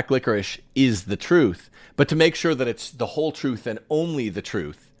bean, black licorice is the truth, but to make sure that it's the whole truth and only the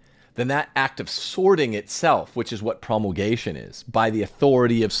truth, then that act of sorting itself, which is what promulgation is, by the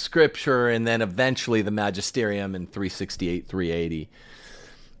authority of Scripture and then eventually the magisterium in 368, 380,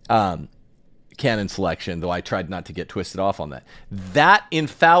 canon selection, though I tried not to get twisted off on that. That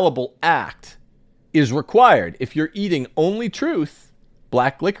infallible act is required. If you're eating only truth,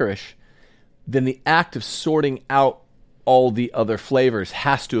 black licorice, then the act of sorting out all the other flavors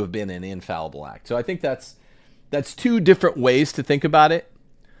has to have been an infallible act. So I think that's two different ways to think about it.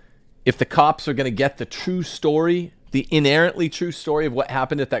 If the cops are going to get the true story, the inherently true story of what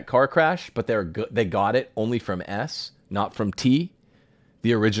happened at that car crash, but they got it only from S, not from T,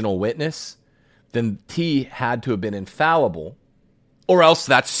 the original witness, then T had to have been infallible, or else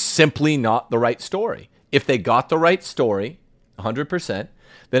that's simply not the right story. If they got the right story, 100%,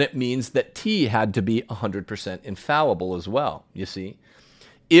 then it means that T had to be 100% infallible as well, you see.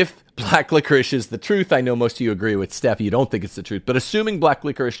 If black licorice is the truth, I know most of you agree with Steph, you don't think it's the truth, but assuming black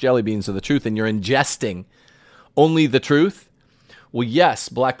licorice jelly beans are the truth and you're ingesting only the truth, well, yes,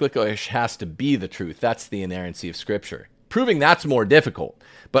 black licorice has to be the truth. That's the inerrancy of Scripture. Proving that's more difficult,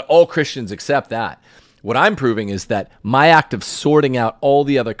 but all Christians accept that. What I'm proving is that my act of sorting out all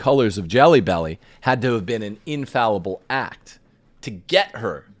the other colors of Jelly Belly had to have been an infallible act to get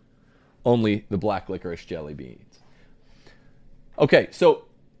her only the black licorice jelly beans. Okay, so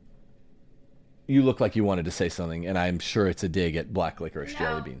you look like you wanted to say something, and I'm sure it's a dig at black licorice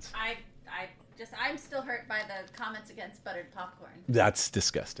jelly beans. I'm still hurt by the comments against buttered popcorn. That's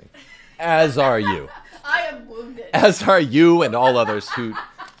disgusting. As are you. I am wounded. As are you and all others who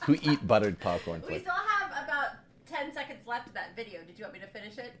eat buttered popcorn. We still have about 10 seconds left of that video. Did you want me to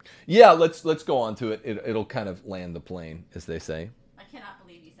finish it? Yeah, let's go on to it. It'll kind of land the plane, as they say. I cannot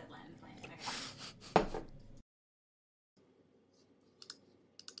believe you said land the plane.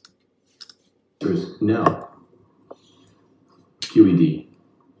 There's no. QED.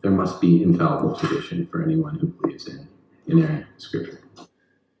 There must be infallible tradition for anyone who believes in inerrant Scripture.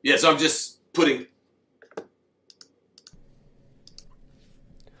 Yeah, so I'm just putting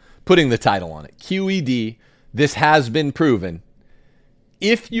the title on it. QED, this has been proven.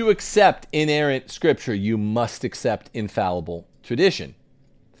 If you accept inerrant Scripture, you must accept infallible tradition.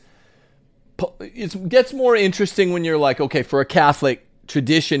 It gets more interesting when you're like, okay, for a Catholic,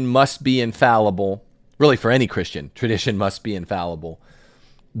 tradition must be infallible. Really, for any Christian, tradition must be infallible.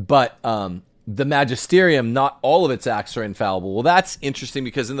 But the magisterium, not all of its acts are infallible. Well, that's interesting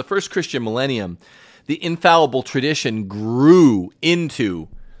because in the first Christian millennium, the infallible tradition grew into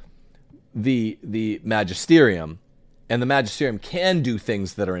the magisterium, and the magisterium can do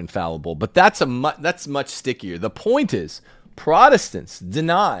things that are infallible. But that's much stickier. The point is, Protestants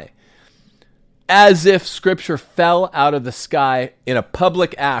deny, as if Scripture fell out of the sky in a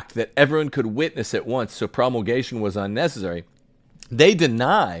public act that everyone could witness at once, so promulgation was unnecessary. They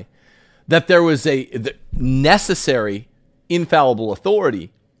deny that there was the necessary infallible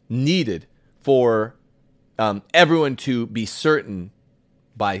authority needed for everyone to be certain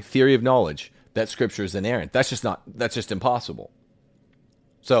by theory of knowledge that Scripture is inerrant. That's just impossible.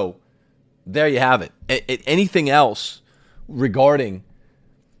 So there you have it. Anything else regarding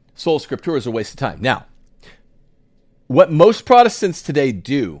Sola Scriptura is a waste of time. Now, what most Protestants today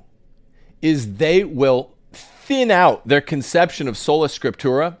do is they will thin out their conception of Sola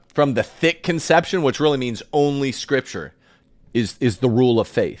Scriptura from the thick conception, which really means only Scripture is the rule of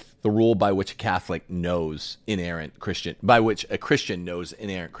faith, the rule by which a Catholic knows inerrant Christian, by which a Christian knows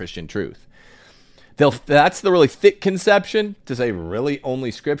inerrant Christian truth. That's the really thick conception, to say really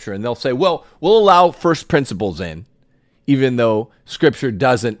only Scripture, and they'll say, well, we'll allow first principles in, even though Scripture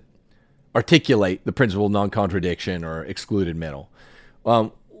doesn't articulate the principle of non-contradiction or excluded middle.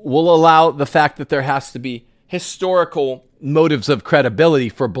 We'll allow the fact that there has to be historical motives of credibility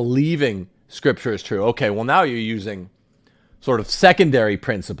for believing Scripture is true. Okay, well, now you're using sort of secondary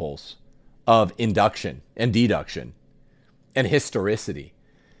principles of induction and deduction and historicity.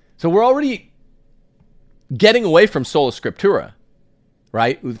 So we're already getting away from Sola Scriptura,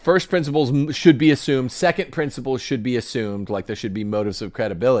 right? First principles should be assumed. Second principles should be assumed, like there should be motives of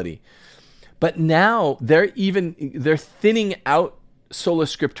credibility. But now they're thinning out Sola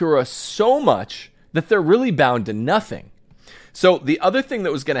Scriptura so much that they're really bound to nothing. So the other thing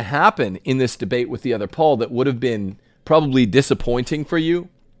that was going to happen in this debate with the other Paul that would have been probably disappointing for you,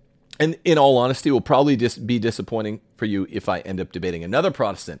 and in all honesty will probably be disappointing for you if I end up debating another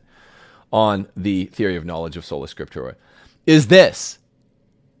Protestant on the theory of knowledge of Sola Scriptura, is this.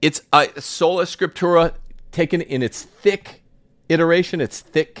 It's Sola Scriptura taken in its thick iteration, its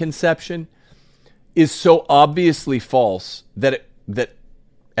thick conception, is so obviously false that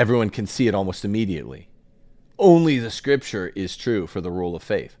everyone can see it almost immediately. Only the Scripture is true for the rule of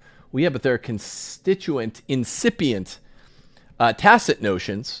faith. Well, yeah, but there are constituent, incipient, tacit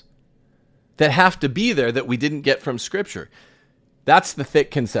notions that have to be there that we didn't get from Scripture. That's the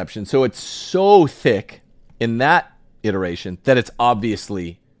thick conception. So it's so thick in that iteration that it's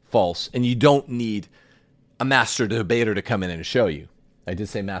obviously false, and you don't need a master debater to come in and show you. I did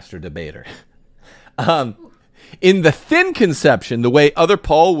say master debater. In the thin conception, the way other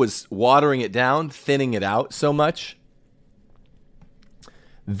Paul was watering it down, thinning it out so much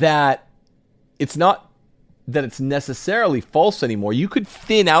that it's not that it's necessarily false anymore. You could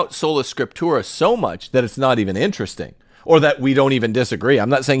thin out Sola Scriptura so much that it's not even interesting. or that we don't even disagree. I'm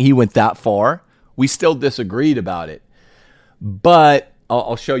not saying he went that far. We still disagreed about it. But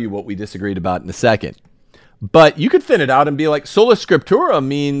I'll show you what we disagreed about in a second. But you could thin it out and be like, Sola Scriptura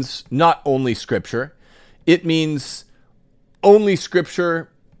means not only Scripture. It means only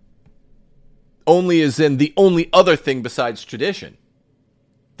Scripture, only as in the only other thing besides tradition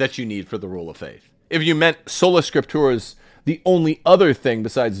that you need for the rule of faith. If you meant Sola Scriptura is the only other thing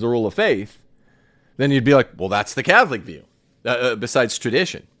besides the rule of faith, then you'd be like, well, that's the Catholic view, besides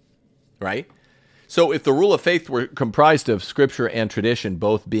tradition, right? So if the rule of faith were comprised of Scripture and tradition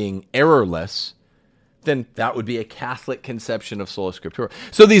both being errorless, then that would be a Catholic conception of Sola Scriptura.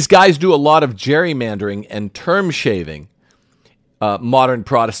 So these guys do a lot of gerrymandering and term shaving, modern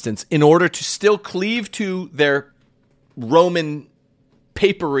Protestants, in order to still cleave to their Roman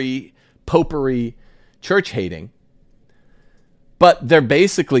popery, church hating. But they're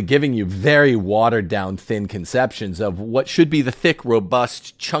basically giving you very watered down, thin conceptions of what should be the thick,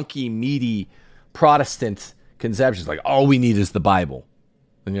 robust, chunky, meaty Protestant conceptions. Like, all we need is the Bible.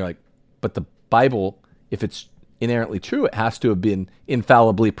 And you're like, but the Bible, if it's inherently true, it has to have been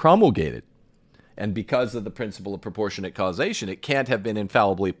infallibly promulgated. And because of the principle of proportionate causation, it can't have been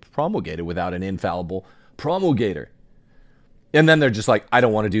infallibly promulgated without an infallible promulgator. And then they're just like, I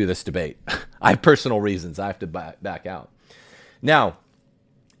don't want to do this debate. I have personal reasons. I have to back out. Now,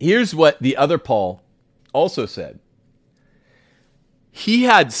 here's what the other Paul also said. He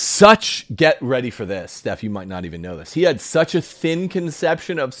had such, get ready for this, Steph, you might not even know this. He had such a thin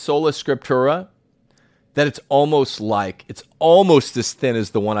conception of Sola Scriptura that it's almost as thin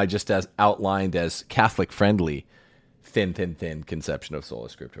as the one I just outlined as Catholic-friendly, thin conception of Sola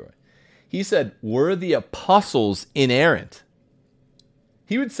Scriptura. He said, were the apostles inerrant?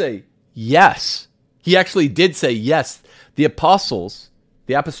 He would say, yes. He actually did say, yes, the apostles,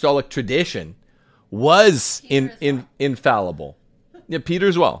 the apostolic tradition, was infallible. Yeah, Peter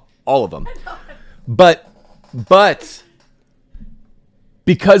as well, all of them. But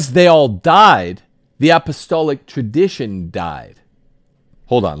because they all died, the apostolic tradition died.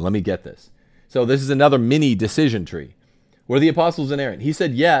 Hold on, let me get this. So this is another mini decision tree. Were the apostles inerrant? He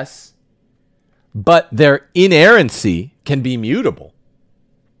said yes, but their inerrancy can be mutable.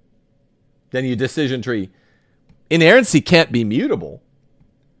 Then you decision tree. Inerrancy can't be mutable.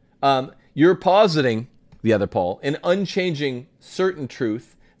 You're positing, the other Paul, an unchanging certain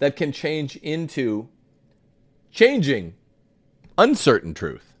truth that can change into changing uncertain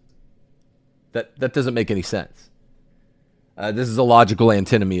truth. That doesn't make any sense. This is a logical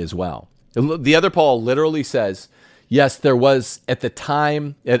antinomy as well. The other Paul literally says, yes, there was at the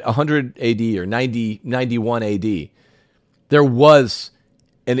time, at 100 AD or 91 AD, there was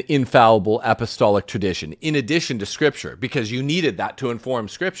an infallible apostolic tradition in addition to Scripture, because you needed that to inform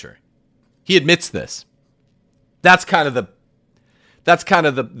Scripture. He admits this. That's kind of the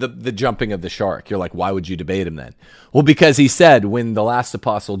jumping of the shark. You're like, why would you debate him then? Well, because he said when the last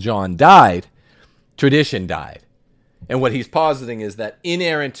apostle John died, tradition died. And what he's positing is that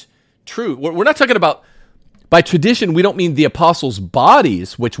inerrant truth. We're not talking about, by tradition, we don't mean the apostles'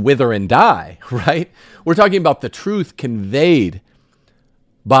 bodies, which wither and die, right? We're talking about the truth conveyed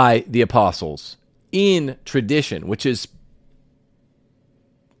by the apostles in tradition, which is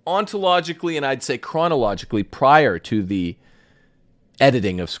ontologically and I'd say chronologically prior to the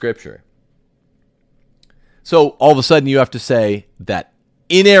editing of Scripture. So all of a sudden you have to say that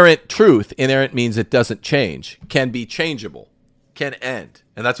inerrant truth, inerrant means it doesn't change, can be changeable, can end.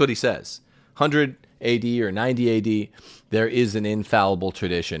 And that's what he says. 100 AD or 90 AD, there is an infallible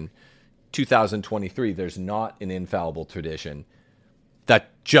tradition. 2023, there's not an infallible tradition.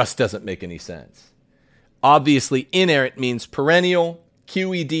 That just doesn't make any sense. Obviously, inerrant means perennial.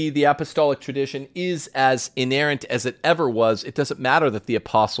 QED, the apostolic tradition, is as inerrant as it ever was. It doesn't matter that the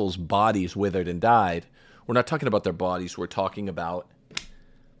apostles' bodies withered and died. We're not talking about their bodies. We're talking about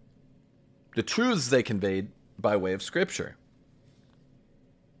the truths they conveyed by way of Scripture.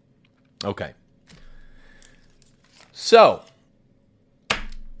 Okay. So,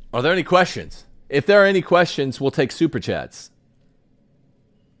 are there any questions? If there are any questions, we'll take super chats.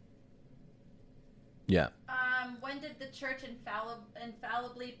 Yeah. When did the church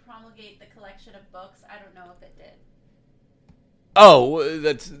infallibly promulgate the collection of books? I don't know if it did. Oh,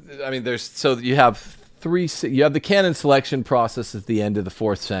 you have the canon selection process at the end of the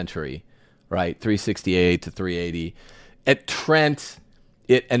 4th century, right? 368 to 380. At Trent,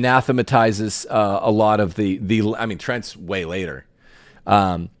 it anathematizes a lot of Trent's way later.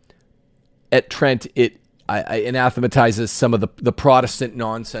 At Trent, it anathematizes some of the Protestant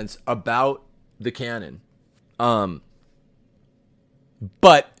nonsense about the canon.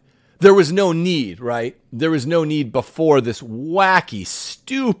 But there was no need, right? There was no need before this wacky,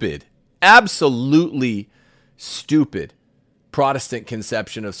 stupid, absolutely stupid Protestant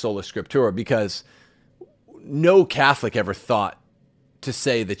conception of Sola Scriptura, because no Catholic ever thought to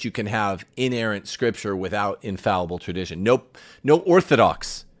say that you can have inerrant scripture without infallible tradition. No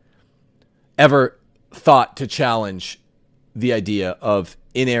Orthodox ever thought to challenge the idea of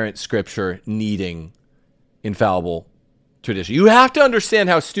inerrant scripture needing infallible tradition. You have to understand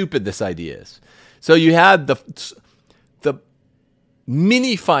how stupid this idea is. So you had the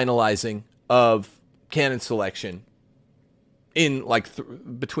mini finalizing of canon selection in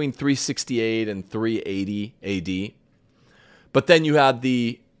between 368 and 380 AD. But then you had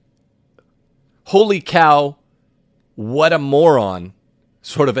the holy cow, what a moron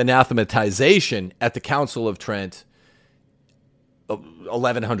sort of anathematization at the Council of Trent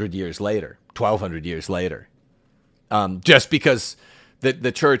 1,100 years later, 1,200 years later. Just because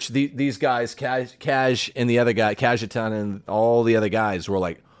the church, these guys, Kaj and the other guy, Cajetan and all the other guys were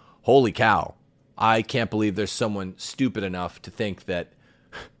like, holy cow, I can't believe there's someone stupid enough to think that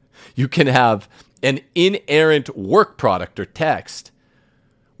you can have an inerrant work product or text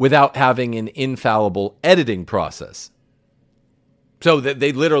without having an infallible editing process. So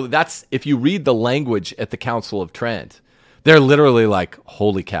they literally, that's, if you read the language at the Council of Trent, they're literally like,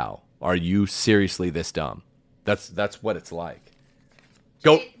 holy cow, are you seriously this dumb? That's what it's like.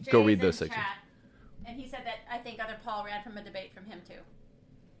 Go read those sections. And he said that I think other Paul ran from a debate from him too.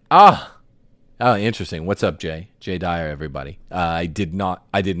 Oh, interesting. What's up, Jay? Jay Dyer, everybody. I didn't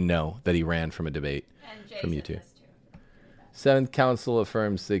know that he ran from a debate from you two. Seventh Council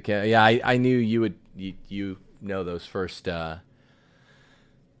affirms the canon. Yeah, I knew you would. You know those first 7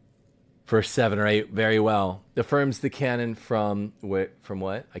 or 8 very well. Affirms the canon from what?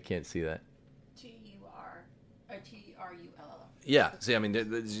 I can't see that. Trull. Yeah. See, I mean,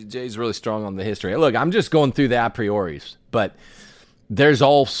 Jay's really strong on the history. Look, I'm just going through the a prioris, but there's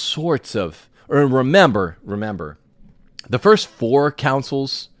all sorts of. Or remember, the first 4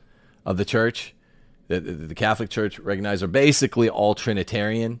 councils of the church, the Catholic Church recognized, are basically all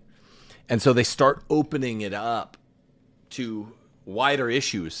Trinitarian. And so they start opening it up to wider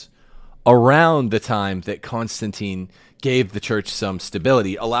issues around the time that Constantine gave the church some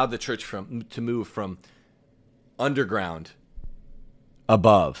stability, allowed the church to move from underground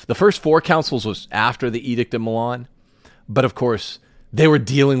above. The first 4 councils was after the Edict of Milan, but of course they were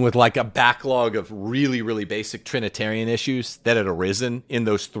dealing with like a backlog of really, really basic Trinitarian issues that had arisen in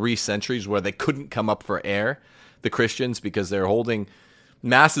those 3 centuries where they couldn't come up for air, the Christians, because they're holding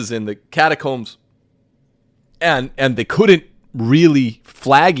masses in the catacombs, and they couldn't really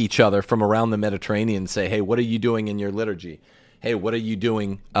flag each other from around the Mediterranean and say, hey, what are you doing in your liturgy? Hey, what are you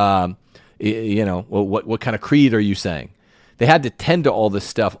doing? What kind of creed are you saying? They had to tend to all this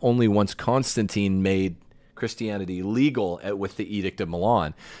stuff only once Constantine made Christianity legal with the Edict of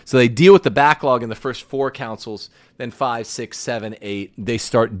Milan. So they deal with the backlog in the first 4 councils, then 5, 6, 7, 8. They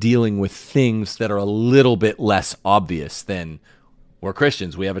start dealing with things that are a little bit less obvious than we're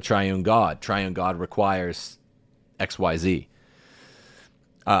Christians. We have a triune God. Triune God requires X, Y, Z.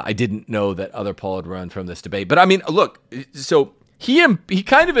 I didn't know that other Paul had run from this debate. But I mean, look, so he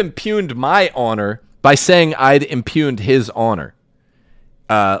kind of impugned my honor by saying I'd impugned his honor.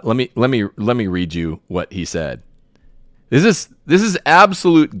 Let me read you what he said. This is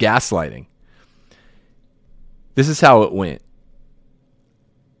absolute gaslighting. This is how it went.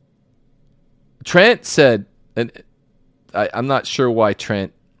 Trent said, and I'm not sure why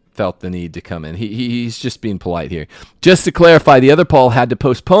Trent felt the need to come in. He's just being polite here. Just to clarify, the other Paul had to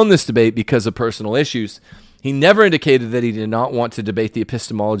postpone this debate because of personal issues. He never indicated that he did not want to debate the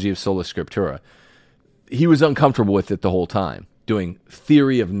epistemology of Sola Scriptura. He was uncomfortable with it the whole time, doing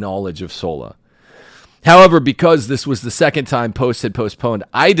theory of knowledge of sola. However, because this was the second time Post had postponed,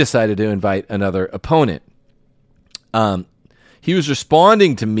 I decided to invite another opponent. He was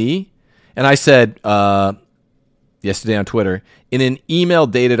responding to me, and I said yesterday on Twitter, in an email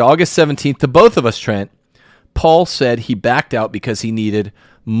dated August 17th to both of us, Trent, Paul said he backed out because he needed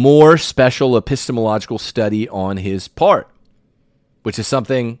more special epistemological study on his part, which is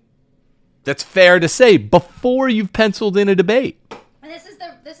something that's fair to say before you've penciled in a debate. And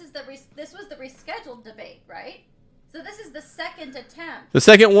this was the rescheduled debate, right? So this is the second attempt. The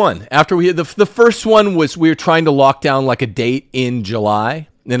second one. After we had the first one was we were trying to lock down like a date in July,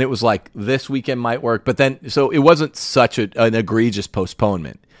 and it was like this weekend might work, but then so it wasn't such an egregious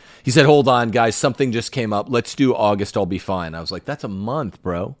postponement. He said, "Hold on, guys, something just came up. Let's do August. I'll be fine." I was like, "That's a month,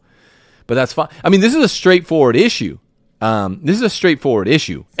 bro," but that's fine. I mean, this is a straightforward issue. Any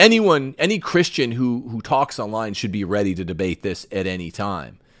Christian who talks online should be ready to debate this at any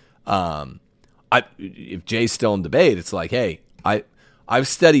time. If Jay's still in debate, it's like, hey, I've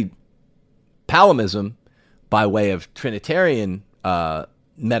studied Palimism by way of Trinitarian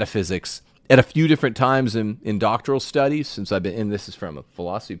metaphysics at a few different times in doctoral studies since I've been in. This is from a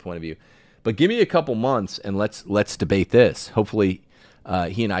philosophy point of view. But give me a couple months and let's debate this. Hopefully,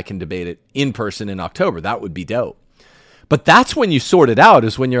 he and I can debate it in person in October. That would be dope. But that's when you sort it out,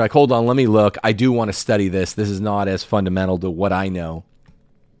 is when you're like, hold on, let me look. I do want to study this. This is not as fundamental to what I know.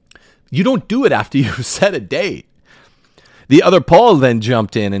 You don't do it after you've set a date. The other Paul then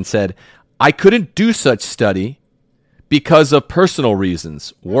jumped in and said, I couldn't do such study because of personal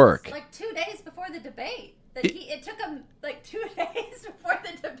reasons, work. Like 2 days before the debate. It took him like 2 days before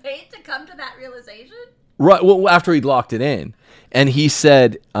the debate to come to that realization? Right. Well, after he'd locked it in. And he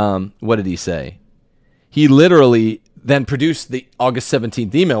said, what did he say? He literally then produced the August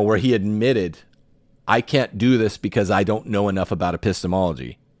 17th email where he admitted, I can't do this because I don't know enough about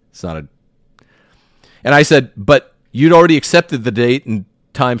epistemology. It's not a... And I said, but you'd already accepted the date and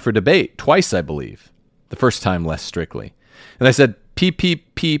time for debate twice, I believe. The first time less strictly. And I said,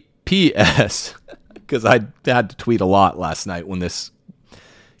 PPPPS, because I had to tweet a lot last night when this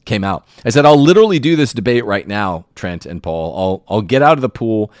came out. I said, I'll literally do this debate right now, Trent and Paul. I'll get out of the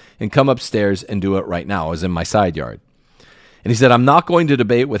pool and come upstairs and do it right now. I was in my side yard. And he said, I'm not going to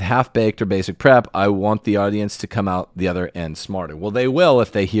debate with half-baked or basic prep. I want the audience to come out the other end smarter. Well, they will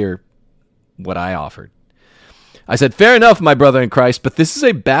if they hear what I offered. I said, fair enough, my brother in Christ, but this is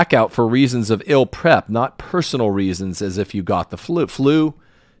a back out for reasons of ill prep, not personal reasons as if you got the flu,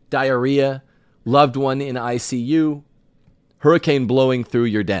 diarrhea, loved one in ICU, hurricane blowing through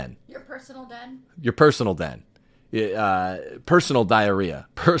your den. Your personal den? Your personal den. Personal diarrhea,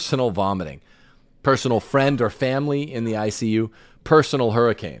 personal vomiting. Personal friend or family in the ICU, personal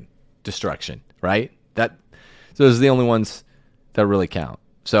hurricane destruction, right? So those are the only ones that really count.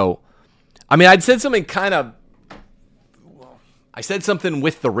 So, I mean, I said something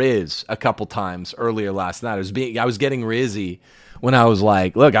with the Riz a couple times earlier last night. I was getting rizzy when I was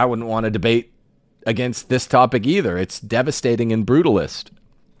like, look, I wouldn't want to debate against this topic either. It's devastating and brutalist.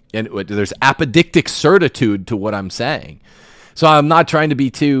 And there's apodictic certitude to what I'm saying. So I'm not trying to be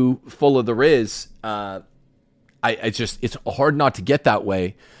too full of the Riz. It's hard not to get that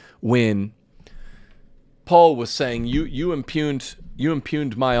way when Paul was saying you impugned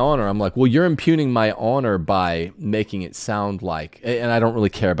my honor. I'm like, well, you're impugning my honor by making it sound like, and I don't really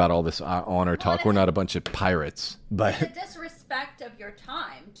care about all this honor talk. We're not a bunch of pirates, but it's a disrespect of your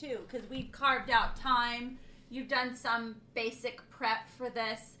time too, because we've carved out time. You've done some basic prep for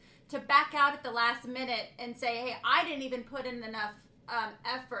this. To back out at the last minute and say, hey, I didn't even put in enough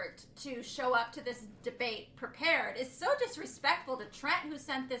effort to show up to this debate prepared is so disrespectful to Trent, who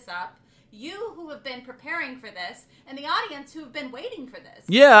sent this up, you who have been preparing for this, and the audience who have been waiting for this.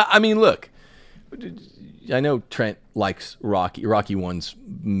 Yeah, I mean, look, I know Trent likes Rocky. Rocky 1's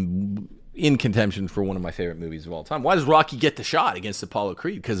in contention for one of my favorite movies of all time. Why does Rocky get the shot against Apollo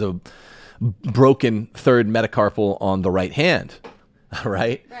Creed? Because of broken third metacarpal on the right hand.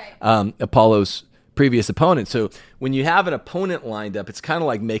 Right? Apollo's previous opponent. So when you have an opponent lined up, it's kind of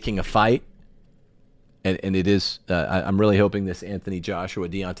like making a fight. And it is, I'm really hoping this Anthony Joshua,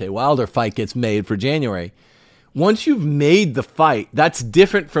 Deontay Wilder fight gets made for January. Once you've made the fight, that's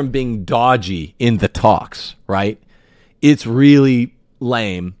different from being dodgy in the talks, right? It's really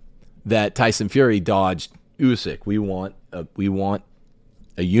lame that Tyson Fury dodged Usyk. We want a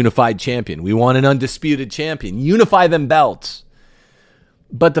unified champion. We want an undisputed champion. Unify them belts.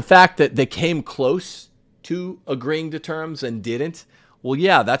 But the fact that they came close to agreeing to terms and didn't, well,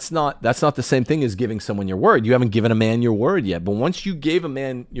 yeah, that's not the same thing as giving someone your word. You haven't given a man your word yet. But once you gave a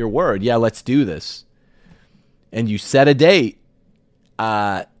man your word, yeah, let's do this, and you set a date,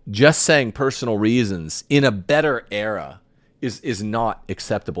 just saying personal reasons in a better era is not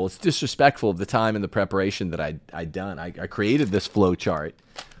acceptable. It's disrespectful of the time and the preparation that I'd done. I created this flow chart.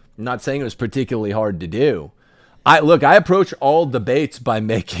 I'm not saying it was particularly hard to do. I approach all debates by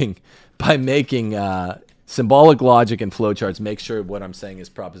making symbolic logic and flowcharts. Make sure what I'm saying is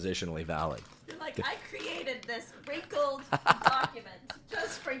propositionally valid. You're like, I created this wrinkled document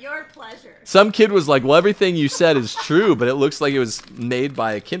just for your pleasure. Some kid was like, well, everything you said is true, but it looks like it was made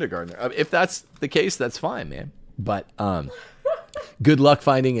by a kindergartner. If that's the case, that's fine, man. But good luck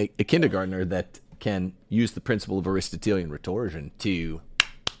finding a kindergartner that can use the principle of Aristotelian rhetorician to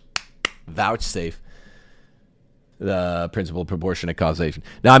vouchsafe the principle of proportionate causation.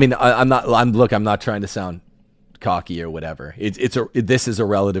 Now, I mean, I'm not trying to sound cocky or whatever. This is a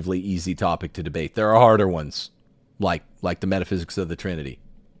relatively easy topic to debate. There are harder ones, like the metaphysics of the Trinity.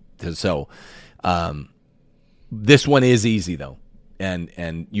 So, this one is easy though,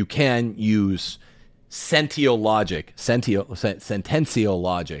 and you can use sentential logic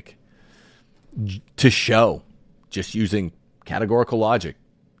to show, just using categorical logic.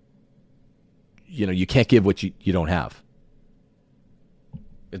 You can't give what you don't have.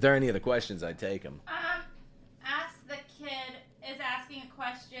 If there are any other questions, I'd take them. Ask the Kid is asking a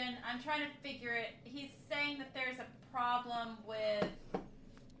question. I'm trying to figure it. He's saying that there's a problem with.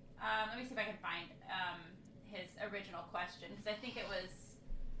 Let me see if I can find his original question, because I think it was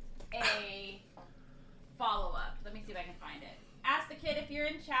a follow-up. Let me see if I can find it. Ask the Kid, if you're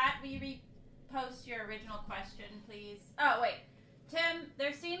in chat, will you repost your original question, please? Oh, wait. Tim,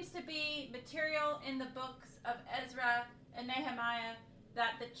 there seems to be material in the books of Ezra and Nehemiah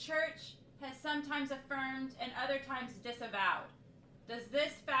that the church has sometimes affirmed and other times disavowed. Does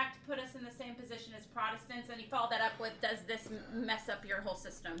this fact put us in the same position as Protestants? And he followed that up with, does this mess up your whole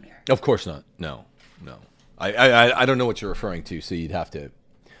system here? Of course not. No. I don't know what you're referring to, so you'd have to.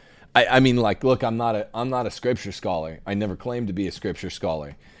 I mean, like, look, I'm not a scripture scholar. I never claimed to be a scripture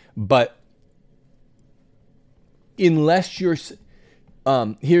scholar, but unless you're,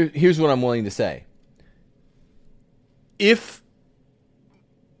 here's what I'm willing to say. If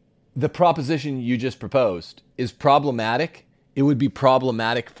the proposition you just proposed is problematic, it would be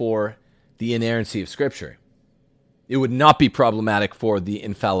problematic for the inerrancy of Scripture. It would not be problematic for the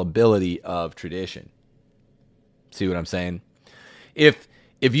infallibility of tradition. See what I'm saying? If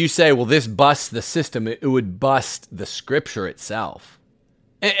you say, well, this busts the system, it would bust the Scripture itself.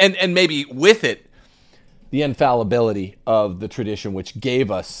 And maybe with it, the infallibility of the tradition which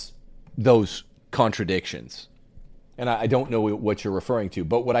gave us those contradictions. And I don't know what you're referring to,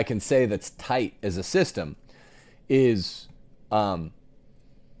 but what I can say that's tight as a system is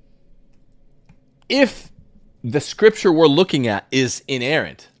if the Scripture we're looking at is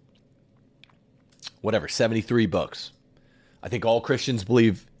inerrant, 73 books. I think all Christians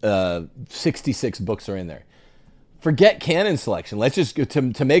believe 66 books are in there. Forget canon selection. Let's just,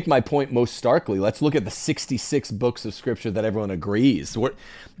 to make my point most starkly, let's look at the 66 books of Scripture that everyone agrees.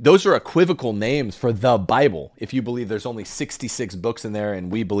 Those are equivocal names for the Bible, if you believe there's only 66 books in there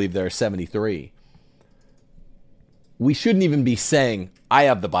and we believe there are 73. We shouldn't even be saying, I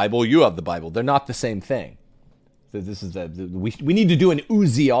have the Bible, you have the Bible. They're not the same thing. We need to do an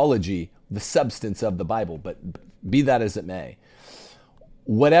oozeology, the substance of the Bible, but be that as it may.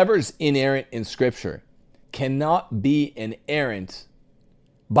 Whatever's inerrant in Scripture cannot be inerrant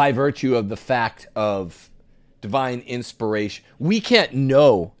by virtue of the fact of divine inspiration. We can't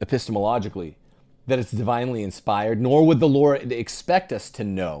know epistemologically that it's divinely inspired, nor would the Lord expect us to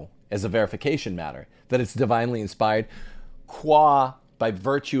know as a verification matter that it's divinely inspired qua by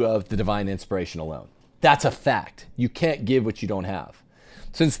virtue of the divine inspiration alone. That's a fact. You can't give what you don't have.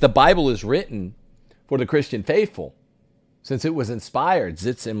 Since the Bible is written for the Christian faithful, since it was inspired,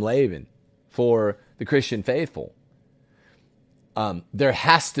 Sitz im Leben, for the Christian faithful, there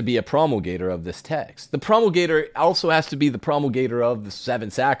has to be a promulgator of this text. The promulgator also has to be the promulgator of the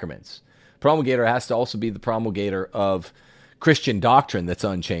seven sacraments. Promulgator has to also be the promulgator of Christian doctrine that's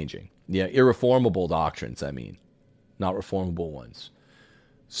unchanging. Yeah, irreformable doctrines, I mean, not reformable ones.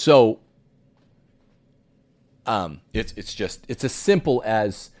 So it's as simple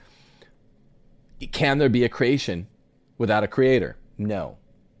as, can there be a creation without a creator? No.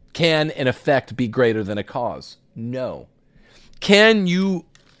 Can an effect be greater than a cause? No. Can you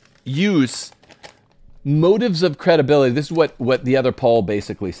use motives of credibility? This is what the other Paul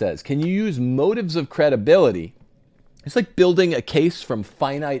basically says. Can you use motives of credibility? It's like building a case from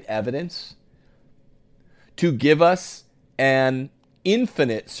finite evidence to give us an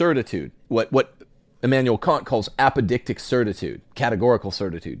infinite certitude. What Immanuel Kant calls apodictic certitude, categorical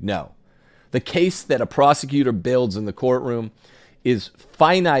certitude. No. The case that a prosecutor builds in the courtroom is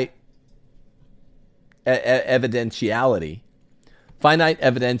finite evidentiality. Finite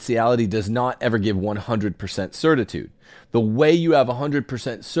evidentiality does not ever give 100% certitude. The way you have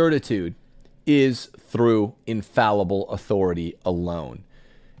 100% certitude is through infallible authority alone.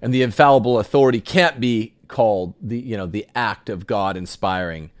 And the infallible authority can't be called the act of God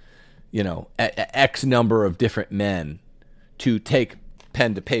inspiring, X number of different men to take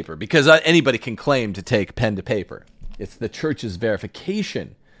pen to paper, because anybody can claim to take pen to paper. It's the church's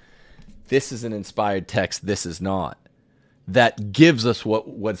verification. This is an inspired text, this is not. That gives us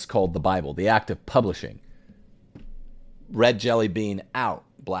what's called the Bible, the act of publishing. Red jelly bean out,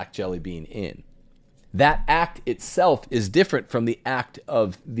 black jelly bean in. That act itself is different from the act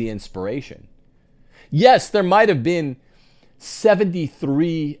of the inspiration. Yes, there might have been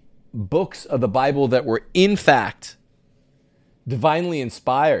 73 books of the Bible that were in fact divinely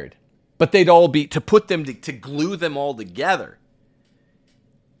inspired, but they'd all be, to put them, to glue them all together,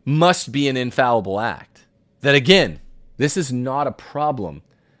 must be an infallible act. That again, this is not a problem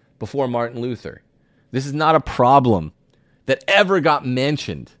before Martin Luther. This is not a problem that ever got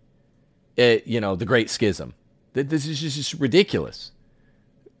mentioned at, the Great Schism. This is just ridiculous.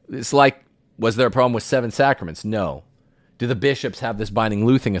 It's like, was there a problem with 7 sacraments? No. Do the bishops have this binding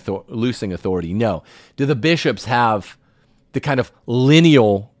loosing authority? No. Do the bishops have the kind of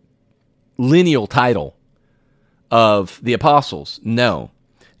lineal title of the apostles? No.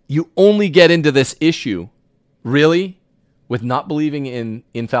 You only get into this issue, really, with not believing in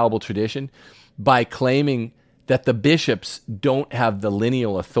infallible tradition by claiming that the bishops don't have the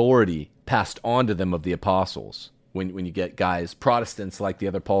lineal authority passed on to them of the apostles. When you get guys, Protestants like the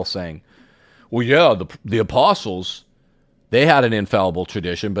other Paul saying, well, yeah, the apostles, they had an infallible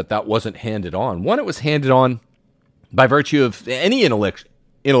tradition, but that wasn't handed on. One, it was handed on by virtue of any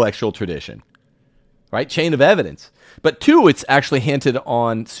intellectual tradition, right? Chain of evidence. But 2, it's actually handed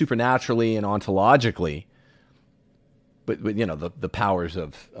on supernaturally and ontologically, but the powers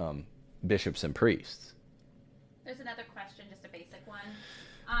of bishops and priests. There's another question, just a basic one.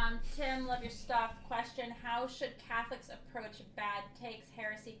 Tim, love your stuff. Question, how should Catholics approach bad takes,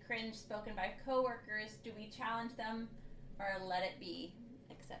 heresy, cringe spoken by coworkers? Do we challenge them or let it be,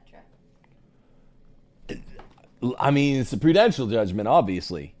 etc.? I mean, it's a prudential judgment,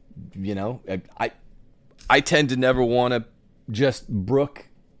 obviously. I tend to never want to just brook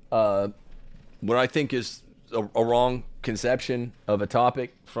what I think is a wrong conception of a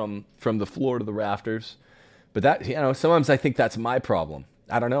topic from the floor to the rafters. But that, sometimes I think that's my problem.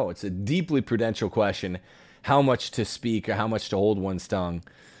 I don't know. It's a deeply prudential question, how much to speak or how much to hold one's tongue.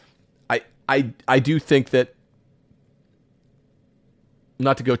 I do think that,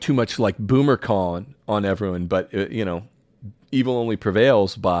 not to go too much like boomer calling on everyone, but, evil only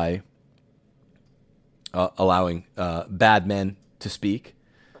prevails by allowing bad men to speak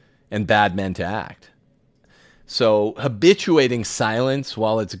and bad men to act. So habituating silence,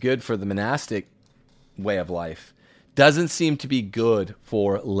 while it's good for the monastic way of life, doesn't seem to be good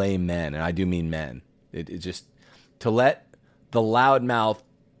for lay men, and I do mean men. It just, to let the loudmouth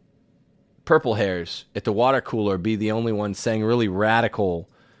purple hairs at the water cooler be the only ones saying really radical,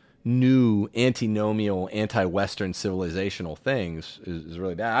 new, antinomial, anti-Western civilizational things is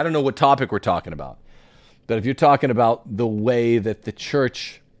really bad. I don't know what topic we're talking about, but if you're talking about the way that the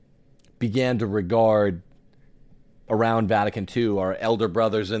church began to regard around Vatican II our elder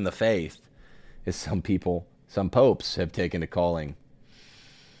brothers in the faith, as some popes have taken to calling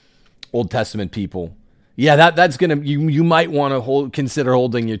Old Testament people. Yeah, that's gonna, you might want to consider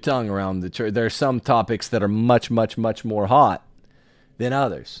holding your tongue around the church. There are some topics that are much, much, much more hot than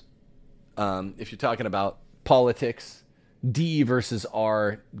others. If you're talking about politics, D versus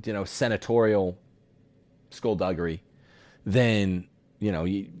R, senatorial skullduggery, then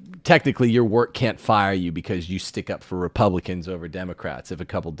technically your work can't fire you because you stick up for Republicans over Democrats. If a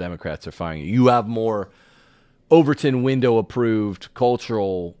couple Democrats are firing you, you have more Overton window approved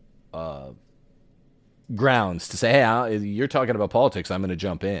cultural grounds to say, hey, you're talking about politics, I'm going to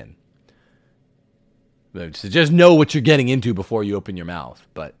jump in. So just know what you're getting into before you open your mouth.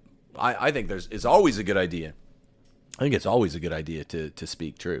 But I think it's always a good idea. I think it's always a good idea to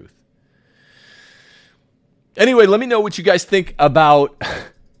speak truth. Anyway, let me know what you guys think about.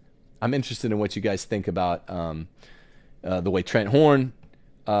 I'm interested in what you guys think about the way Trent Horn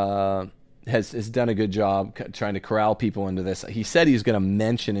has done a good job trying to corral people into this. He said he's going to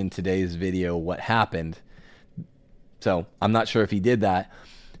mention in today's video what happened. So I'm not sure if he did that.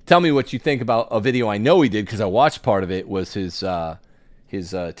 Tell me what you think about a video I know he did, because I watched part of it, was his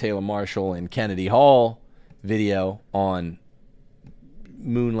Taylor Marshall and Kennedy Hall video on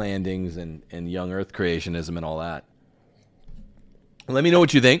moon landings and young earth creationism and all that. Let me know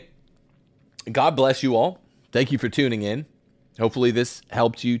what you think. God bless you all. Thank you for tuning in. Hopefully this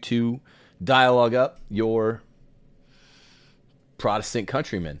helped you to dialogue up your Protestant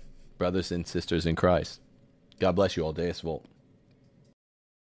countrymen, brothers and sisters in Christ. God bless you all. Deus Volt.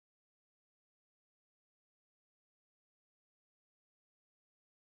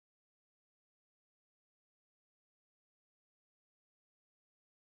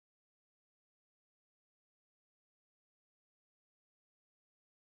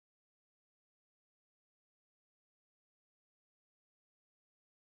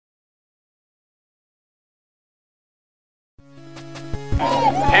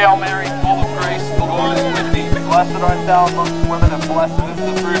 Hail Mary, full of grace, the Lord is with thee. Blessed art thou amongst women, and blessed is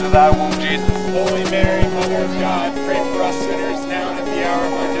the fruit of thy womb, Jesus. Holy Mary, Mother of God, pray for us sinners now and at the hour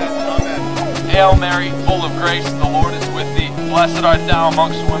of our death. Amen. Hail Mary, full of grace, the Lord is with thee. Blessed art thou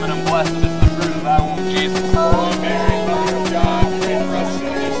amongst women, and blessed is the fruit of thy womb, Jesus. Holy Mary, Mother of God, pray for us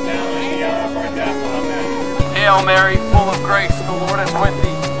sinners Hail Mary, full of grace, the Lord is with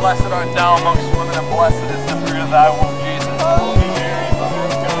thee. Blessed art thou amongst women, and blessed is the fruit of thy womb, Jesus. Holy Mary, Mother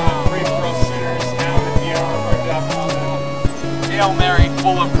of God, pray for us sinners, now and at the hour of our death. Amen. Hail Mary,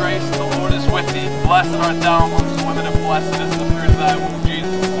 full of grace, the Lord is with thee. Blessed art thou amongst women, and blessed is the fruit of thy womb,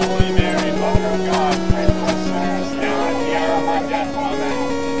 Jesus. Holy Mary, Mother of God, pray for us sinners, now and at the hour of our death.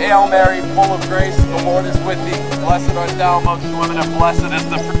 Amen. Hail Mary, full of grace, the Lord is with thee. Blessed art thou amongst women, and blessed is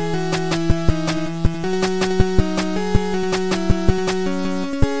the fruit